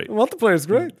multiplayer is great. Multiplayer is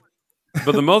great.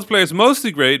 But the multiplayer is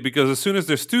mostly great because as soon as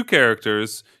there's two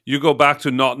characters, you go back to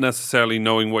not necessarily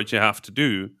knowing what you have to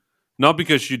do. Not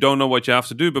because you don't know what you have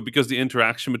to do, but because the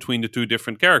interaction between the two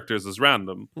different characters is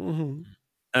random. Mhm.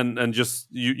 And just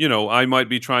I might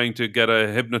be trying to get a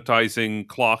hypnotizing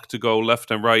clock to go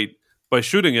left and right by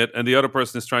shooting it, and the other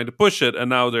person is trying to push it, and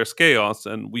now there's chaos,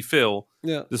 and we fail,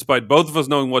 Yeah. despite both of us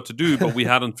knowing what to do, but we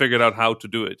hadn't figured out how to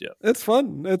do it yet. It's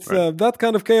fun. It's Right. that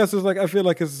kind of chaos is like I feel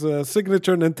like it's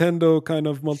signature Nintendo kind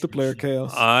of multiplayer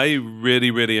chaos. I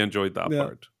really, really enjoyed that Yeah.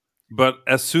 part. But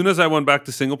as soon as I went back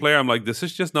to single player, I'm like, this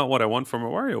is just not what I want from a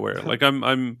WarioWare. Like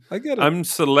I get it. I'm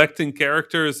selecting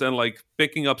characters and like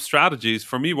picking up strategies.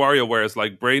 For me, WarioWare is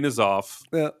like brain is off.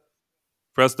 Yeah.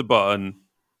 Press the button.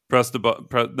 Press the button.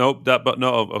 Nope, that button. No,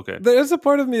 okay. There is a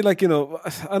part of me like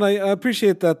and I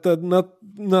appreciate that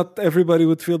not everybody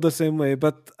would feel the same way,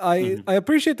 but I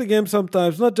appreciate the game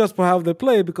sometimes not just for how they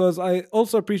play, because I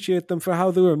also appreciate them for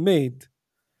how they were made.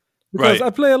 Because Right. I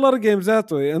play a lot of games that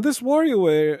way, and this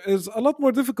WarioWare is a lot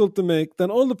more difficult to make than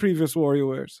all the previous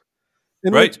WarioWares.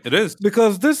 In Right, which- it is.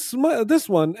 because this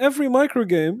one, every micro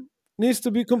game needs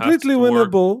to be completely to work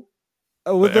winnable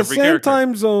with for the every same character.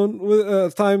 time zone,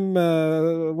 with time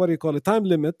what do you call it, time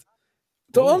limit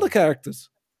to all Ooh. the characters.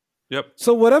 Yep.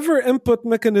 So whatever input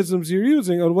mechanisms you're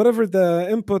using, or whatever the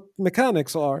input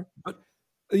mechanics are, But-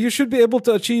 you should be able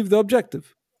to achieve the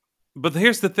objective. But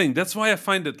here's the thing. That's why I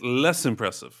find it less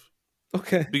impressive.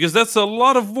 Okay. Because that's a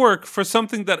lot of work for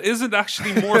something that isn't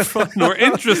actually more fun or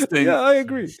interesting Yeah, I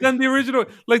agree. than the original.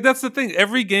 Like, that's the thing.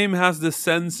 Every game has this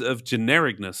sense of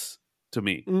genericness to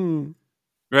me. Mm.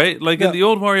 right? Like in Yeah. the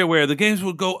old WarioWare, the games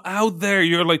would go out there.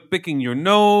 You're like picking your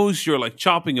nose. You're like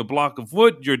chopping a block of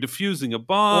wood. You're defusing a Uh,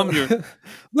 bomb. You're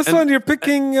this and one you're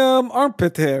picking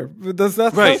armpit hair. Does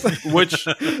that right, help? which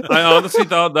I honestly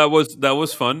thought that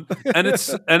was fun, and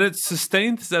it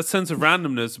sustains that sense of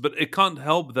randomness. But it can't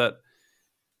help that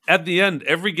at the end,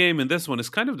 every game in this one is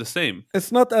kind of the same.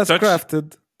 It's not as Touch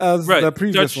crafted as right, the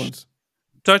previous touch ones.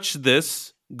 touch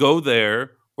this, go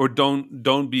there, or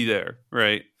don't be there,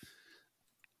 right?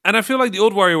 And I feel like the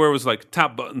old WarioWare was like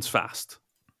tap buttons fast,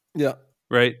 Yeah.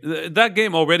 right? That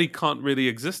game already can't really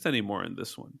exist anymore in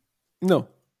this one, No.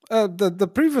 The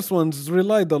previous ones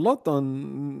relied a lot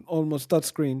on almost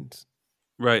touchscreens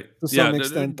right? to Yeah, some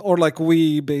extent, or like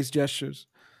Wii based gestures.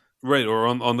 right. Or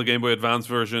on the Game Boy Advance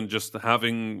version, just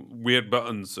having weird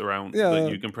buttons around that Yeah.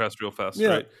 you can press real fast, Yeah.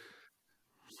 right?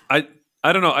 I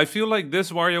I don't know. I feel like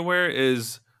this WarioWare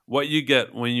is what you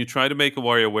get when you try to make a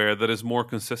WarioWare that is more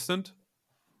consistent,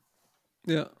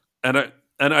 Yeah. and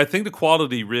I think the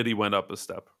quality really went up a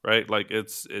step, right? Like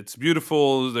it's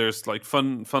beautiful. There's like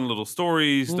fun little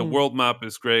stories. The Mm. world map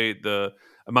is great. The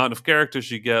amount of characters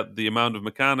you get, the amount of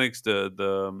mechanics, the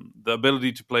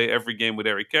ability to play every game with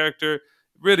every character,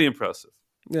 really impressive.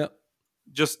 Yeah.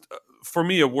 Just for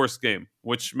me, a worse game,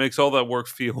 which makes all that work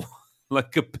feel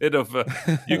like a bit of a.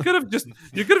 You could have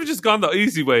just gone the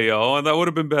easy way, yo, and that would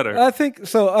have been better. I think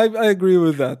so. I agree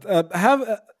with that. Have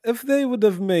if they would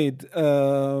have made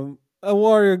a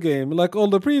Wario game like all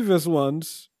the previous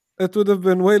ones, it would have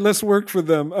been way less work for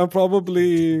them, and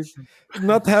probably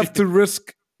not have to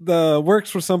risk the works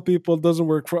for some people doesn't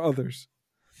work for others.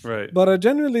 Right, But I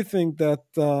genuinely think that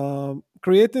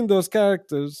creating those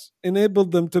characters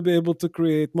enabled them to be able to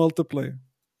create multiplayer.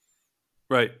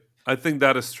 right. I think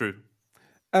that is true.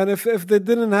 And if they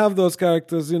didn't have those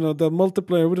characters, the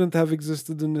multiplayer wouldn't have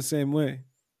existed in the same way.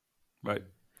 Right.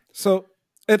 So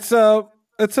it's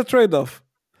a trade off.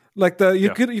 Like Yeah.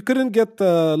 you couldn't get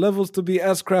the levels to be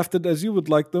as crafted as you would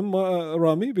like them,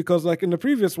 Rami, because like in the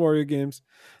previous Warrior games,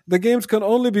 the games can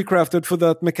only be crafted for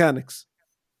that mechanics.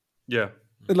 Yeah.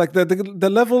 Like the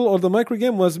level or the micro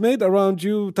game was made around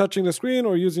you touching the screen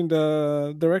or using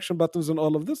the direction buttons and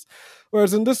all of this,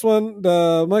 whereas in this one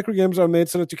the micro games are made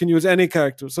so that you can use any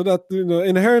character, so that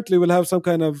inherently will have some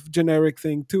kind of generic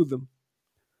thing to them.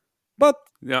 But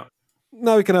Yeah.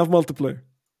 now we can have multiplayer.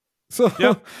 So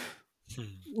Yeah.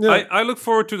 yeah, I look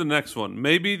forward to the next one.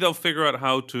 Maybe they'll figure out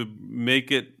how to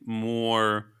make it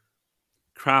more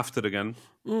crafted again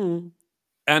mm,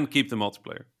 and keep the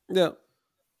multiplayer. yeah.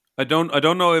 I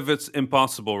don't know if it's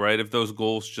impossible, right? If those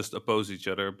goals just oppose each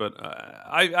other, but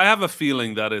I have a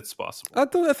feeling that it's possible.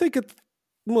 I think it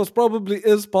most probably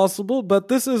is possible, but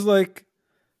this is like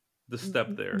The step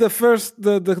there, the first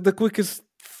the quickest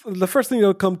the first thing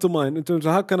that'll come to mind in terms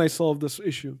of how can I solve this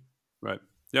issue. right?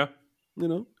 Yeah. You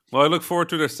know? Well, I look forward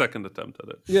to their second attempt at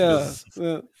it. Yeah. 'Cause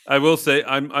Yeah. I will say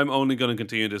I'm only going to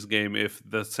continue this game if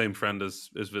the same friend is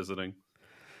visiting,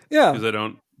 Yeah. because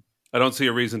I don't see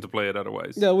a reason to play it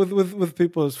otherwise. Yeah, with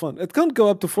people is fun. It can't go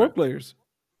up to four Right. players.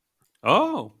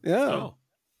 Oh. Yeah. Oh.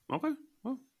 Okay.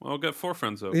 Well, I'll get 4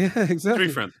 friends over. Yeah, exactly.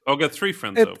 3 friends. I'll get 3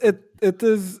 friends It over.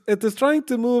 it is trying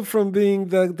to move from being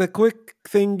the quick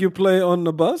thing you play on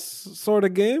the bus sort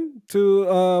of game to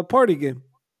a party game.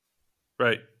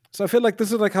 Right. So I feel like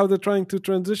this is like how they're trying to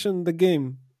transition the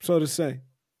game, so to say.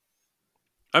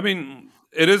 I mean,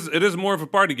 it is more of a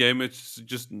party game. It's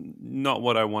just not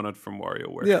what I wanted from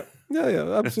WarioWare. Yeah. Yeah,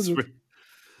 yeah, It's absolutely.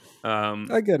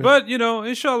 I get it. But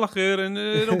inshallah khair, and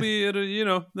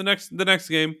it'll the next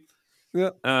game.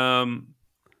 Yeah.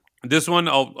 This one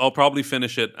I'll probably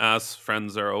finish it as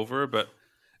friends are over, but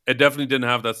it definitely didn't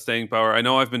have that staying power. I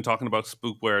know I've been talking about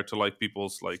spookware to like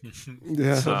people's like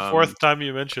Yeah. It's the fourth time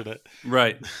you mention it.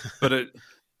 right, but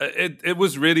it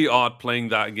was really odd playing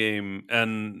that game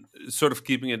and sort of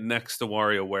keeping it next to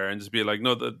WarioWare and just be like,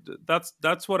 no,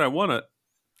 that's what I wanted.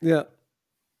 Yeah.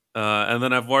 And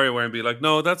then have WarioWare and be like,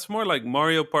 no, that's more like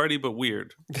Mario Party but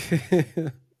weird,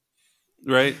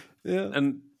 right? Yeah.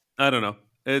 And I don't know.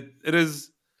 It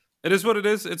is what it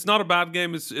is. It's not a bad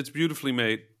game. It's beautifully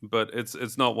made, but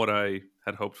it's not what I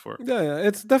had hoped for. Yeah, yeah.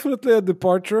 It's definitely a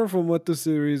departure from what the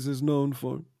series is known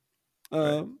for.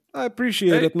 Right. I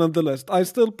appreciate Hey. it nonetheless. I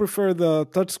still prefer the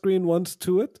touchscreen ones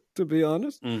to it, to be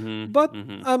honest. Mm-hmm, But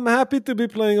mm-hmm. I'm happy to be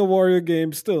playing a Wario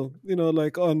game still,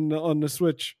 like on the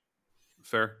Switch.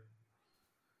 Fair.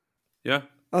 Yeah.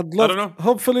 I'd love. don't know.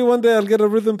 Hopefully, one day I'll get a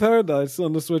Rhythm Paradise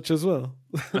on the Switch as well.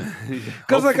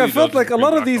 Because I Hopefully felt they'll like a just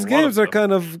lot bring of back these a lot games are stuff.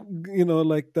 kind of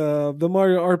like the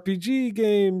Mario RPG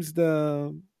games,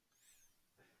 the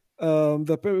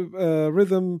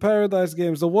Rhythm Paradise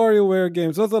games, the WarioWare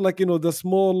games. Those are like the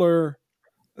smaller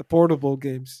portable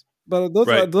games. But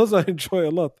Right. those I enjoy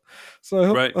a lot.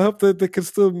 So Right. I hope that they can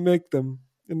still make them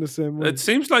in the same It way.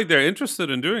 seems like they're interested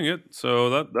in doing it, so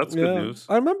that's good Yeah, news.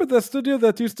 I remember the studio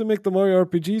that used to make the Mario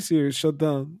RPG series shut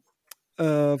down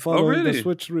Oh, following the really?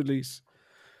 Switch release.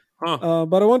 Huh.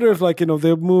 But I wonder if, like,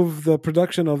 they'll move the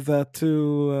production of that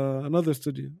to another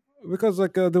studio, because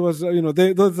like there was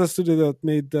there's a studio that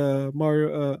made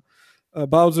Mario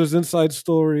Bowser's Inside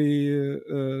Story,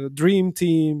 Dream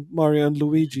Team, Mario and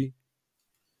Luigi.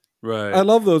 I Right.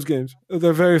 love those games.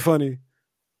 They're very funny.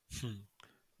 Hmm.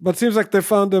 But it seems like they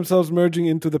found themselves merging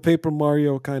into the Paper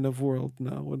Mario kind of world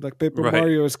now. When like Paper Right.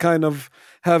 Mario is kind of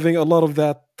having a lot of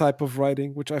that type of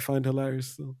writing, which I find hilarious.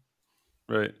 So.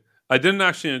 Right. I didn't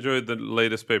actually enjoy the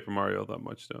latest Paper Mario that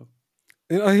much, though.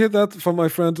 I hear that from my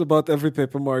friends about every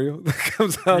Paper Mario that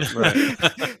comes out. Right.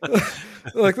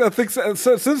 Like I think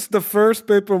since the first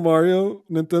Paper Mario,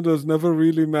 Nintendo's never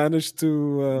really managed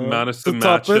Managed to to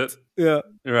top match it. it. Yeah.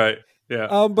 Right.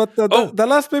 Yeah. But Oh, the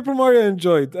last Paper Mario I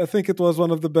enjoyed. I think it was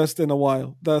one of the best in a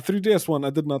while. The 3DS one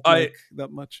I did not I like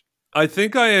that much. I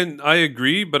think I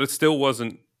agree, but it still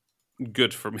wasn't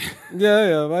good for me.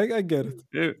 Yeah, I get it.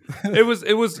 it,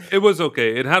 it was okay.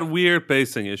 It had weird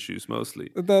pacing issues mostly.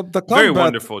 The Very combat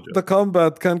wonderful joke. the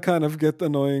combat can kind of get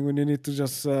annoying when you need to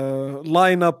just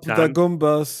line up the Can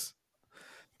Goombas.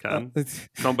 can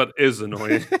combat is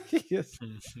annoying. Yes,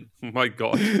 My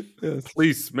God, yes.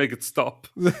 please make it stop.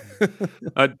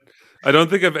 I I don't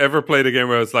think I've ever played a game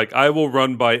where it's like I will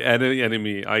run by any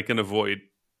enemy I can avoid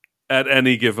at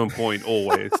any given point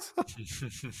always.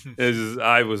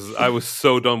 I was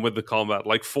so done with the combat.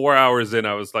 Like 4 hours in,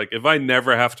 I was like, if I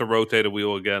never have to rotate a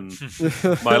wheel again,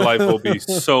 my life will be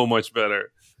so much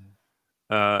better.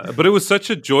 But it was such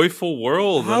a joyful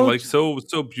world and How like so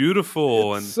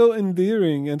beautiful, it's so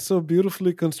endearing and so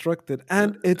beautifully constructed,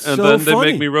 and it's and so then they make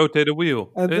funny. me rotate a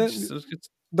wheel. And then It's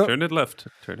the, turn it left,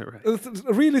 turn it right.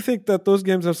 I really think that those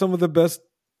games have some of the best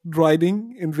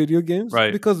writing in video games,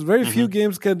 Right. because very few Hmm.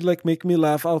 games can like make me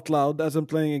laugh out loud as I'm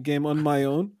playing a game on my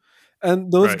own,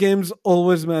 and those Right. games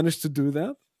always manage to do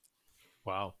that.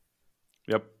 Wow.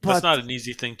 Yep. That's But not an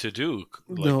easy thing to do.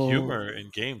 Like no, humor in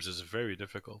games is very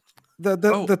difficult. the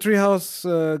Oh, Treehouse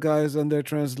guys and their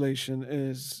translation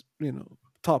is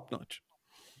top notch.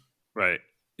 right.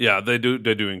 Yeah, they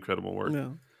do incredible work.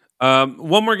 Yeah.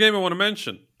 One more game I want to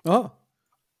mention. Oh,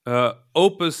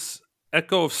 Opus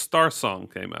Echo of Star Song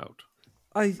came out.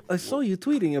 I saw you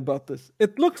tweeting about this.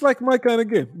 It looks like my kind of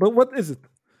game, but what is it?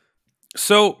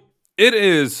 So it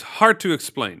is hard to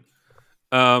explain.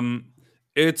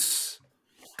 It's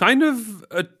kind of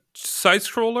a side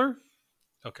scroller.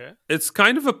 Okay. It's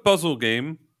kind of a puzzle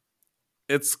game.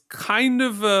 It's kind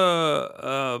of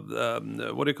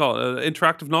what do you call it? An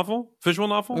interactive novel, visual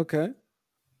novel. Okay.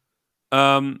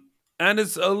 And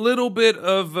it's a little bit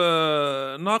of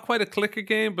not quite a clicker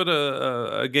game, but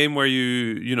a game where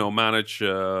you manage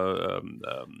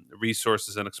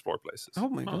resources and explore places. Oh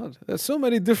my Huh. god, there's so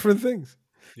many different things.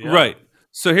 Yeah. Right.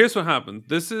 So here's what happened.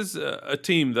 This is a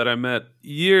team that I met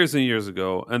years and years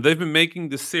ago, and they've been making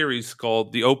this series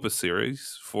called the Opus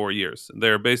series for years.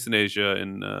 They're based in Asia,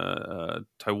 in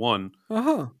Taiwan, Uh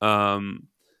huh.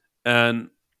 and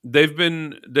they've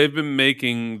been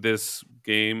making this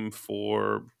game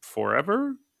for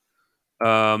forever.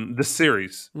 The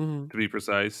series, Hmm. to be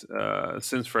precise,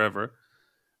 since forever,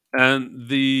 and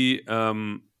the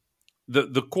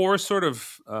core sort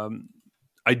of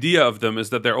idea of them is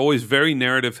that they're always very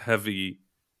narrative heavy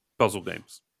puzzle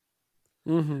games,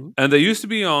 Hmm. and they used to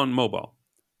be on mobile.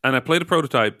 And I played a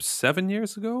prototype 7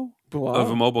 years ago of a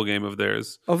Wow. mobile game of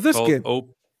theirs Of this called game.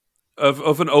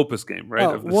 of an Opus game, right?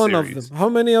 Oh, Of the one of them. series, How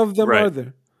many of them are right?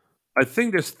 there? I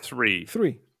think there's three.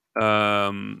 Three.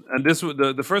 And this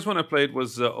the first one I played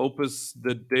was Opus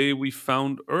The Day We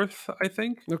Found Earth, I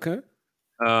think. Okay.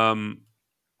 Um,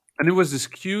 and it was this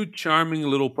cute, charming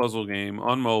little puzzle game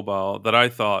on mobile that I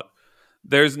thought,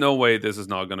 there's no way this is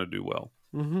not going to do well,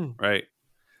 Hmm. right?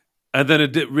 And then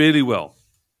it did really well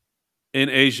in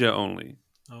Asia only.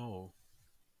 Oh.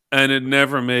 And it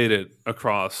never made it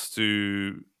across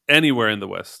to anywhere in the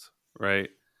West, right?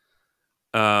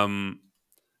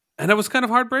 And that was kind of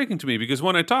heartbreaking to me because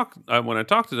when I talked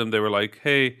to them, they were like,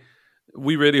 "Hey,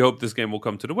 we really hope this game will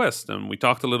come to the West." And we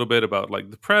talked a little bit about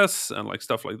like the press and like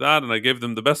stuff like that. And I gave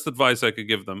them the best advice I could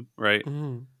give them, right?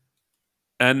 Hmm.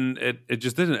 And it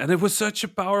just didn't. And it was such a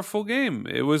powerful game.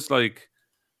 It was like,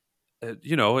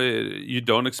 you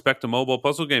don't expect a mobile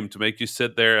puzzle game to make you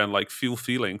sit there and like feel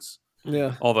feelings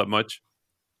Yeah. all that much.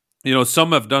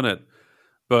 Some have done it,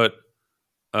 but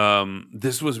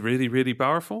this was really, really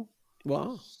powerful.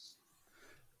 Wow.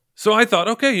 So I thought,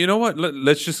 okay, you know what?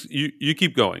 Let's just you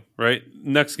keep going, right?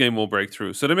 Next game will break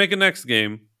through. So they make a next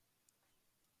game,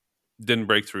 didn't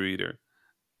break through either.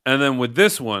 And then with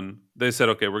this one, they said,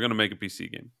 okay, we're going to make a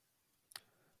PC game.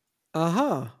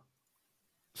 Aha.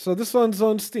 So this one's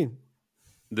on Steam.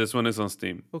 This one is on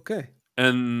Steam. Okay.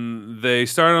 And they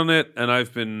start on it, and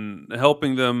I've been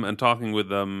helping them and talking with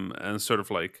them, and sort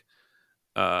of like,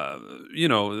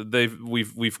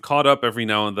 we've caught up every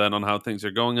now and then on how things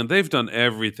are going, and they've done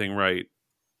everything right,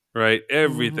 right,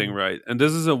 everything Mhm. right. And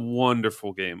this is a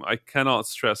wonderful game. I cannot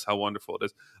stress how wonderful it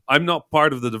is. I'm not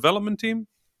part of the development team.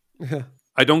 Yeah.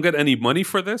 I don't get any money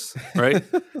for this, right?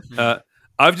 Hmm. Uh,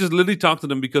 I've just literally talked to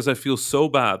them because I feel so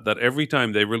bad that every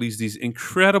time they release these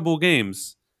incredible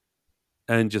games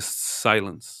and just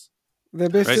silence, They're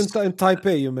based right? in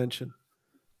Taipei, you mentioned.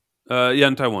 Yeah,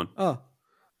 in Taiwan. Ah.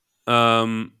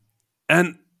 Um,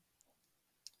 and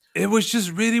it was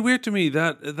just really weird to me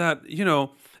that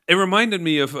it reminded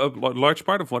me of a large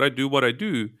part of what I do. What I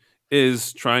do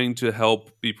is trying to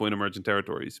help people in emerging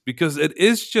territories because it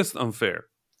is just unfair.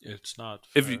 It's not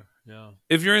If you fair. Yeah.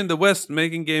 if you're in the West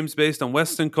making games based on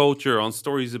Western culture, on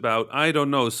stories about, I don't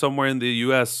know, somewhere in the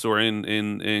US or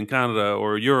in Canada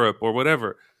or Europe or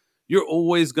whatever, you're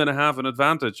always going to have an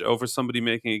advantage over somebody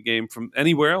making a game from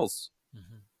anywhere else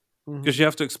Hmm. Mhm. because you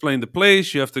have to explain the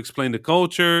place, you have to explain the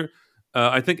culture.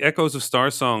 I think Echoes of Star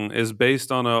Song is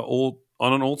based on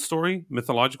an old story,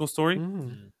 mythological story. Mhm.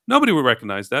 Hmm. Nobody would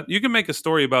recognize that. You can make a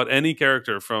story about any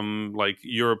character from like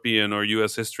European or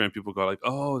US history, and people go like,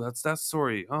 "Oh, that's that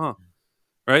story, huh?"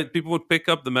 Right? People would pick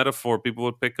up the metaphor. People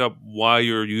would pick up why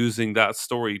you're using that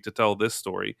story to tell this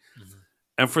story. Hmm.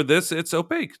 And for this, it's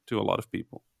opaque to a lot of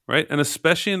people, right? And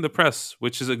especially in the press,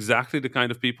 which is exactly the kind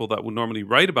of people that would normally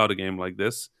write about a game like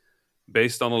this,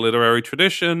 based on a literary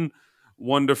tradition,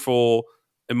 wonderful,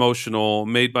 emotional,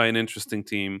 made by an interesting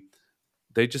team.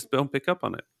 They just don't pick up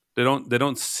on it. They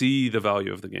don't see the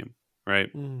value of the game, right?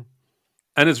 Mhm.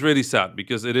 And it's really sad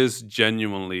because it is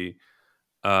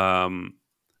um,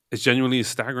 genuinely a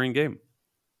staggering game,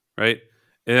 right?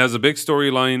 It has a big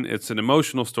storyline. It's an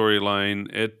emotional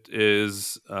storyline. It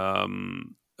is a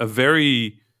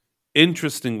very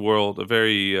interesting world, a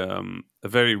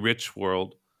very rich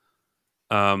world.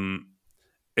 Um,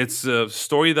 it's a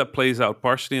story that plays out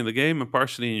partially in the game and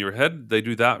partially in your head. They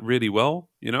do that really well.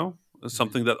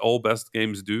 Something that all best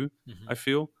games do. Hmm. I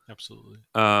feel. Absolutely.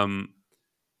 Um,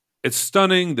 it's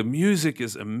stunning. The music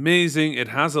is amazing. It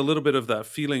has a little bit of that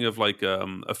feeling of like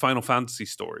a Final Fantasy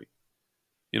story.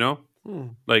 You know,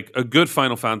 Mhm. like a good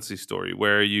Final Fantasy story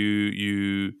where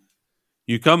you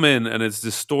come in and it's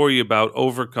this story about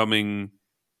overcoming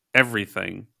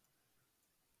everything.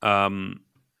 Um,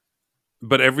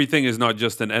 but everything is not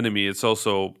just an enemy; it's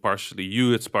also partially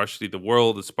you. It's partially the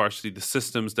world. It's partially the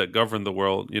systems that govern the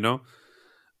world.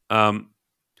 Um,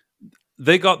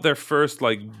 they got their first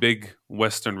like big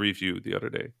Western review the other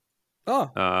day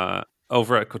Ah. uh,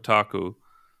 over at Kotaku,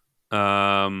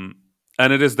 um,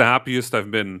 and it is the happiest I've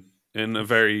been in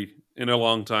a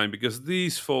long time because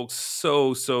these folks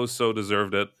so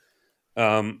deserved it.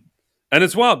 Um, and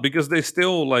it's wild because they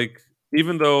still like,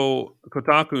 even though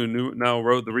Kotaku now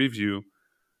wrote the review,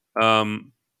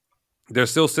 um, they're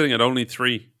still sitting at only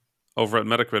 3 over at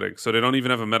Metacritic, so they don't even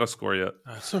have a Metascore yet.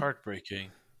 That's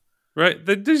heartbreaking. Right?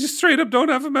 They just straight up don't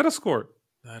have a Metascore.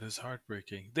 That is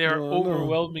heartbreaking. They are No, no.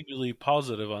 overwhelmingly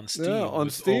positive on Yeah, Steam on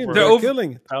with Steam, over They're they're over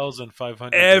killing it.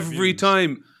 1,500 every reviews.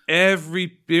 time. Every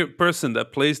person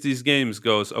that plays these games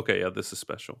goes, "Okay, yeah, this is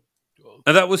special." Well,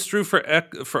 And that was true for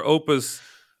Opus.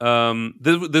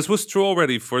 This was true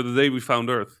already for The Day We Found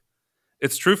Earth.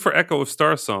 It's true for Echo of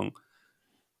Star Song.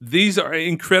 These are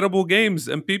incredible games,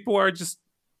 and people are just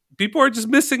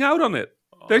missing out on it.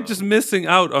 They're just missing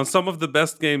out on some of the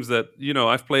best games that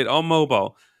I've played on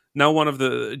mobile. Now one of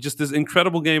the just this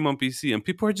incredible game on PC, and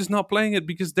people are just not playing it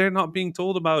because they're not being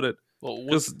told about it. well, what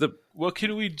Because the what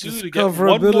can we do to get one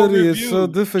more Discoverability is so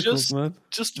review? difficult, Just man.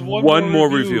 just one one more more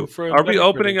review review. for a Are we Metacritic.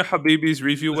 opening a Habibi's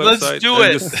review Let's website do and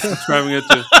it. just subscribing it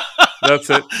to? That's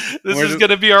it. This We're is just, going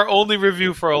to be our only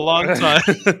review for a long time.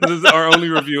 this is our only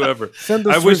review ever. Send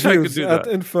I us wish I could reviews do at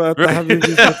that. info at Right?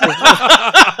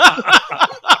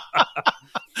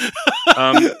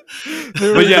 um,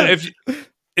 There but we yeah, go.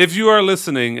 if you are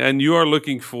listening and you are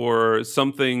looking for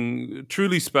something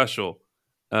truly special,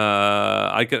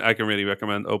 I can really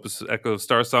recommend Opus Echo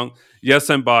Star Song. Yes,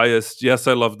 I'm biased. Yes,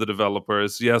 I love the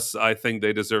developers. Yes, I think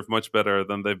they deserve much better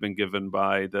than they've been given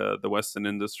by the Western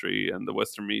industry and the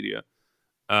Western media.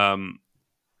 Um,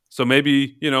 so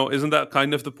maybe isn't that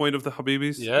kind of the point of the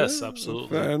Habibis Yes, Yeah, absolutely.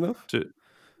 fair enough. to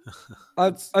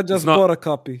I just not bought a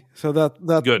copy, so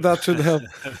good. that should help.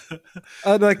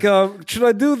 And like, should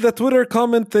I do the Twitter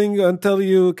comment thing and tell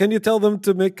you? Can you tell them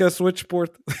to make a Switch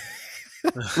port?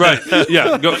 Right?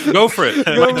 Yeah, go for it.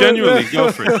 Like, genuinely,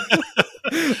 go for it.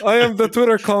 I am the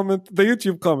Twitter comment, the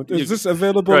YouTube comment. Is this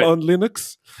available Right. on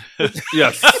Linux?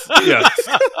 Yes, yes.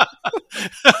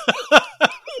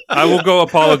 I will go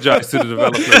apologize to the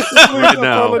developers right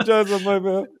now. Apologize on my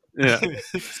behalf. Yeah.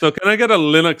 So, can I get a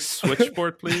Linux Switch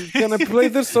port, please? Can I play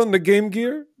this on the Game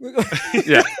Gear?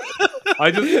 Yeah. I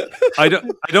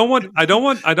don't want a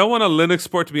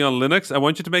Linux port to be on Linux. I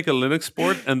want you to make a Linux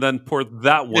port and then port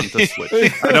that one to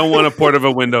Switch. I don't want a port of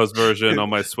a Windows version on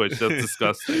my Switch. That's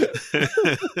disgusting.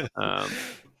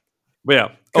 But yeah,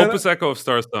 Opus Echo of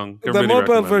Star Song. The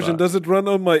mobile version, does it run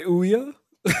on my Ouya?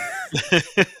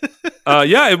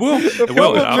 Yeah, it will. It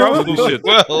will. It absolutely will. should.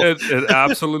 It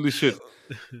absolutely should.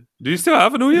 Do you still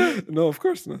have an Ouya? No, of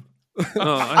course not.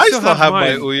 I still have my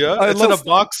Ouya. It's in a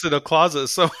box in a closet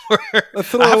somewhere. I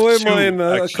threw away mine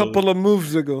a couple of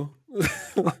moves ago.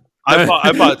 I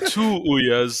bought 2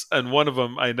 Ouyas, and one of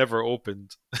them I never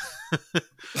opened.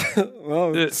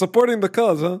 Well, supporting the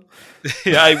cause, huh?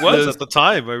 Yeah, I was at the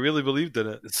time. I really believed in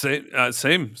it.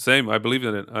 Same. I believed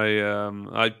in it.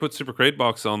 I put Super Crate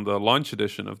Box on the launch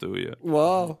edition of the Ouya.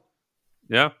 Wow.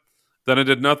 Yeah. Then I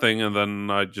did nothing, and then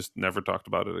I just never talked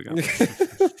about it again.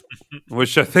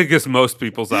 Which I think is most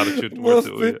people's attitude towards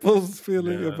the Ouya. Most people's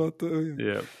feeling about the Ouya.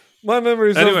 Yeah. My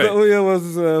memories of the Ouya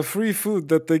was free food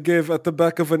that they gave at the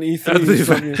back of an E3.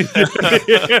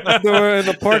 They were in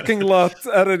a parking lot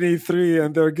at an E3,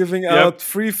 and they were giving out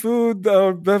free food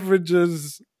or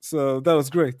beverages. So that was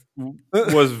great.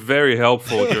 It was very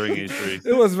helpful during E3.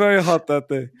 It was very hot that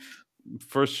day.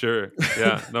 For sure.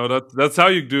 Yeah. No, that's how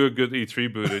you do a good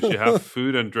E3 boot is you have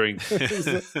food and drinks.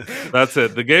 That's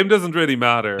it. The game doesn't really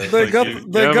matter. They got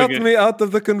me out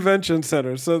of the convention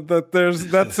center, so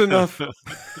that's enough.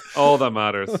 All that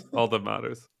matters.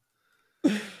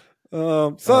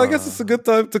 So I guess it's a good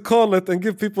time to call it and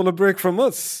give people a break from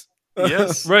us.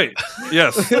 Yes. Right.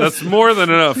 Yes. That's more than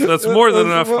enough. That's more than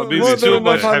enough. Too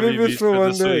much heavy meat for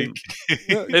one day.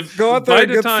 Go out there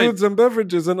and get foods and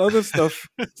beverages and other stuff.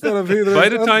 Instead of by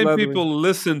the time people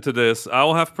listen to this,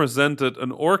 I'll have presented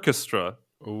an orchestra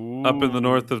up in the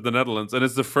north of the Netherlands. And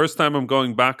it's the first time I'm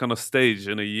going back on a stage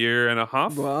in a year and a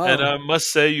half. Wow. And I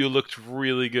must say, you looked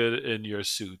really good in your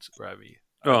suit, Rami.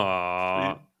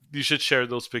 Aww. You should share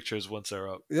those pictures once they're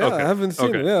up. Yeah, I haven't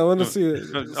seen it. Yeah, I want to see it.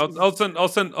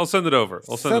 I'll send it over.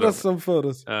 Send us some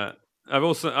photos. I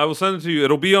will send it to you.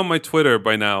 It'll be on my Twitter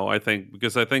by now, I think,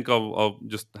 because I think I'll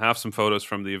just have some photos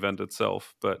from the event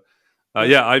itself. But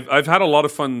yeah, I've had a lot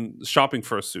of fun shopping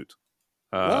for a suit.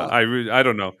 Wow. I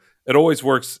don't know. It always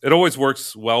works. It always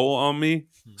works well on me,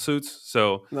 suits.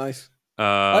 So nice.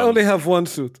 I only have one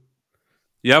suit.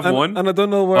 You have one, and I don't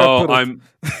know where I put it.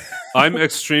 I'm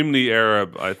extremely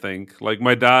Arab, I think. Like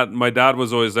my dad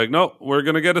was always like, "No, we're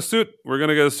gonna get a suit. We're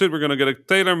gonna get a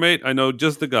tailor-made. I know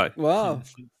just the guy." Wow.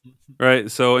 Right.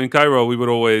 So in Cairo, we would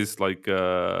always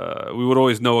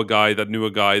know a guy that knew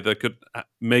a guy that could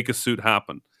make a suit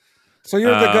happen. So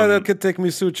you're the guy that could take me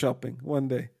suit shopping one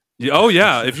day. Yeah, oh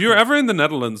yeah. If you're ever in the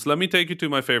Netherlands, let me take you to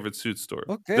my favorite suit store.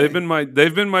 Okay. They've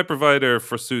been my provider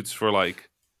for suits for like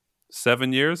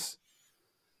 7 years.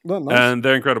 Oh, nice. And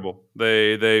they're incredible.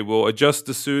 They will adjust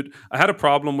the suit. I had a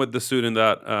problem with the suit in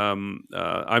that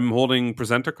I'm holding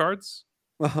presenter cards.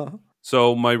 Uh-huh.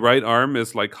 So my right arm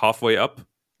is like halfway up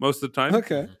most of the time.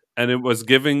 Okay. And it was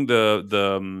giving the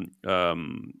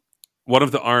one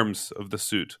of the arms of the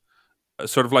suit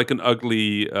sort of like an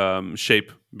ugly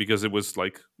shape because it was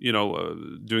like,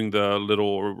 doing the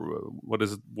little, what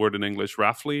is the word in English?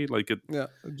 Raffly? Like it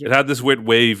had this weird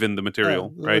wave in the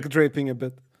material, right? Like draping a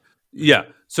bit. Yeah.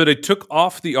 So they took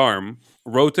off the arm,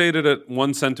 rotated it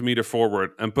 1 centimeter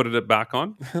forward, and put it back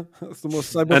on. That's the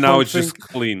most cyberpunk and now it's just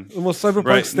clean. The most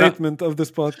cyberpunk statement of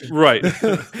this podcast. Right.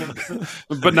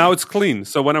 But now it's clean.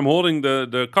 So when I'm holding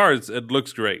the cards, it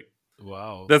looks great.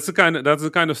 Wow. That's the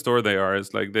kind of store they are.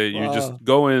 It's like you just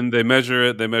go in, they measure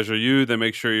it, they measure you, they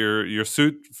make sure your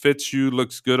suit fits you,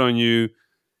 looks good on you,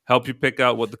 help you pick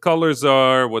out what the colors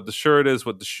are, what the shirt is,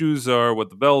 what the shoes are, what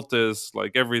the belt is,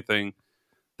 like everything.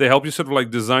 They help you sort of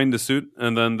like design the suit,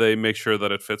 and then they make sure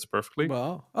that it fits perfectly.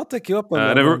 Wow, I'll take you up on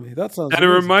that. That sounds. And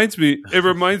amazing. it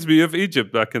reminds me of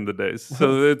Egypt back in the days.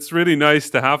 So it's really nice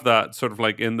to have that sort of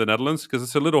like in the Netherlands because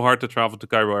it's a little hard to travel to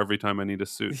Cairo every time I need a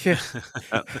suit. Yeah,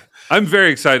 I'm very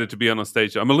excited to be on a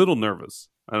stage. I'm a little nervous.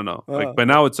 I don't know. Like by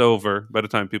now it's over. By the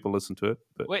time people listen to it.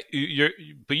 But. Wait,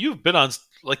 but you've been on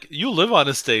you live on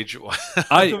a stage.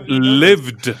 I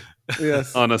lived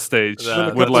Yes. on a stage It's been a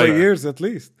With couple like of years at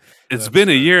least. it's That's been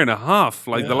a fair. year and a half.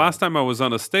 Like the Yeah. last time I was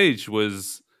on a stage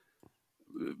was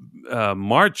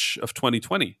March of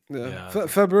 2020. Yeah. Yeah.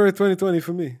 February 2020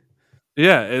 for me.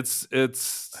 Yeah, it's think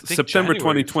September January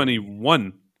for me.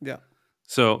 2021. Yeah.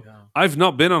 So Yeah. I've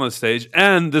not been on a stage,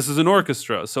 and this is an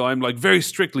orchestra, so I'm like very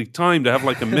strictly timed. I have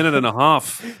like a minute and a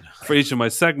half for each of my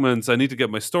segments. I need to get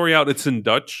my story out. It's in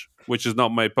Dutch, which is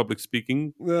not my public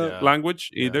speaking Yeah. Yeah. language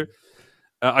either.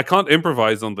 I can't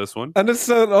improvise on this one. And it's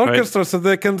an orchestra, so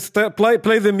they can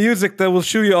play the music that will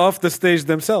shoo you off the stage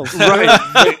themselves. Right.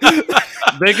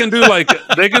 They can do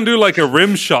like a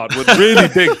rim shot with really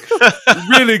big,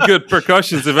 really good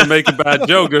percussions. If I make a bad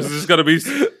joke, there's gonna be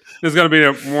a It's going to in be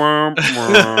the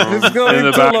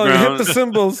too long. Hit background. the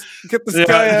cymbals. Get the Yeah,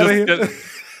 sky out of just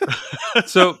here.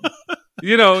 So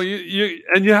you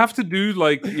have to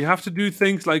do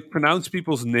things like pronounce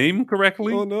people's name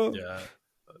correctly, Oh no. Yeah.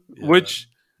 which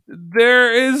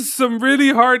there is some really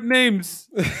hard names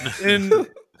in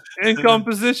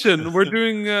composition. We're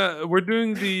doing the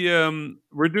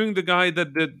guy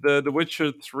that did the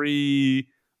Witcher 3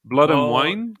 Blood and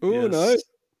Wine, Oh, nice.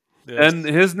 Yes. and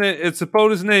his name, it's a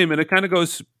Polish name, and it kind of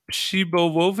goes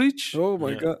Przybowowicz, Oh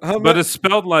my Yeah. god. but it's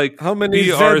spelled like how many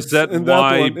PRZYBY, Zs in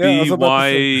that one? Yeah, I was about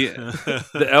to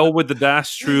the L with the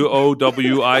dash through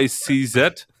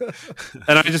OWICZ.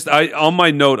 And I on my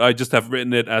note, I just have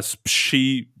written it as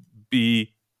Przybowicz.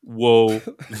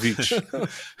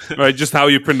 Right, just how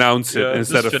you pronounce it Yeah,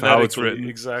 instead just of how it's phonetically, written.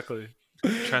 Exactly.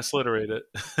 Transliterate it.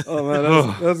 Oh man,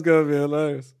 that's gonna be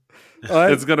hilarious. All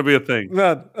right, It's gonna be a thing.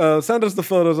 man. Send us the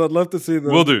photos. I'd love to see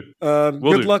them. We'll do. We'll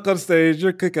Good do. luck on stage.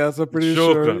 You're kick-ass. I'm pretty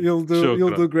sure Shukran. you'll do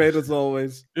Shukran. great as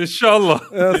always. Inshallah.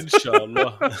 Yes.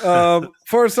 Inshallah.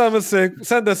 For Osama's sake,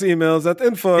 send us emails at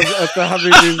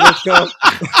info@thehabibis.com.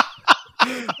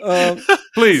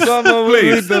 Please. Osama will read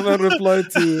Please. them and reply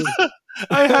to you.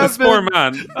 I This poor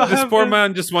man. This poor been-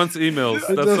 man just wants emails.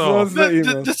 He That's just all. wants the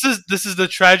emails. This is the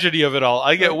tragedy of it all.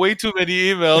 I get way too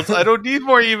many emails. I don't need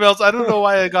more emails. I don't know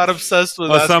why I got obsessed with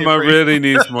asking Osama for really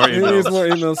needs more He needs emails. more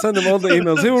emails. Send him all the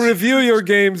emails. He will review your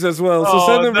games as well. So Oh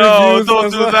send him no! reviews. Don't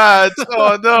as do well. that!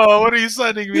 Oh no! What are you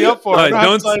signing me up for? I Right,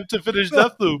 don't have don't- time to finish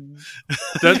Deathloop.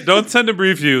 Don't send him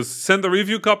reviews. Send the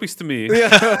review copies to me.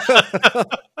 Yeah.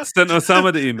 Send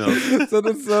Osama the email. Send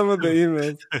us some of the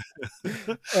emails.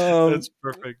 That's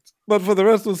perfect. But for the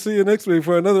rest, we'll see you next week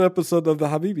for another episode of the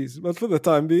Habibis. But for the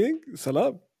time being,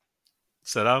 salam.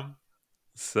 Salam.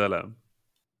 Salam.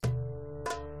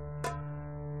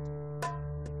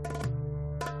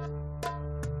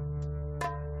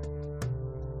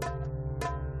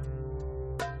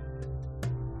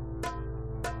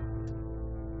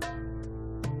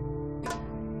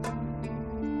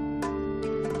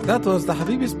 That was the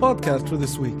Habibis podcast for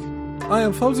this week. I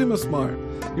am Fawzi Masmar,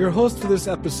 your host for this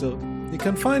episode. You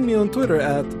can find me on Twitter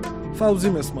at Fawzi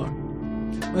Masmar.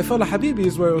 My fellow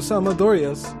Habibis were Osama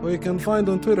Dorias, who you can find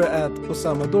on Twitter at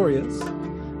Osama Dorias,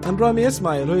 and Rami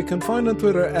Ismail, who you can find on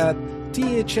Twitter at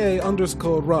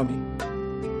THA_Rami.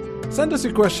 Send us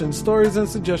your questions, stories, and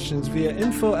suggestions via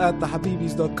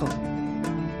info@thehabibis.com.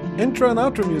 Intro and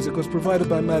outro music was provided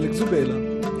by Malik Zubayla,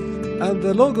 and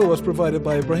the logo was provided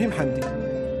by Ibrahim Hamdi.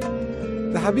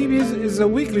 The Habibis is a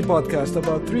weekly podcast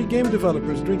about 3 game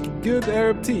developers drinking good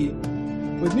Arab tea,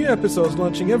 with new episodes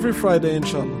launching every Friday,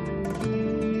 inshallah.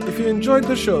 If you enjoyed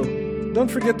the show,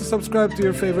 don't forget to subscribe to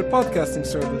your favorite podcasting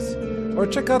service, or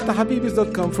check out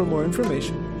thehabibis.com for more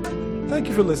information. Thank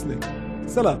you for listening.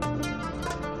 Salam.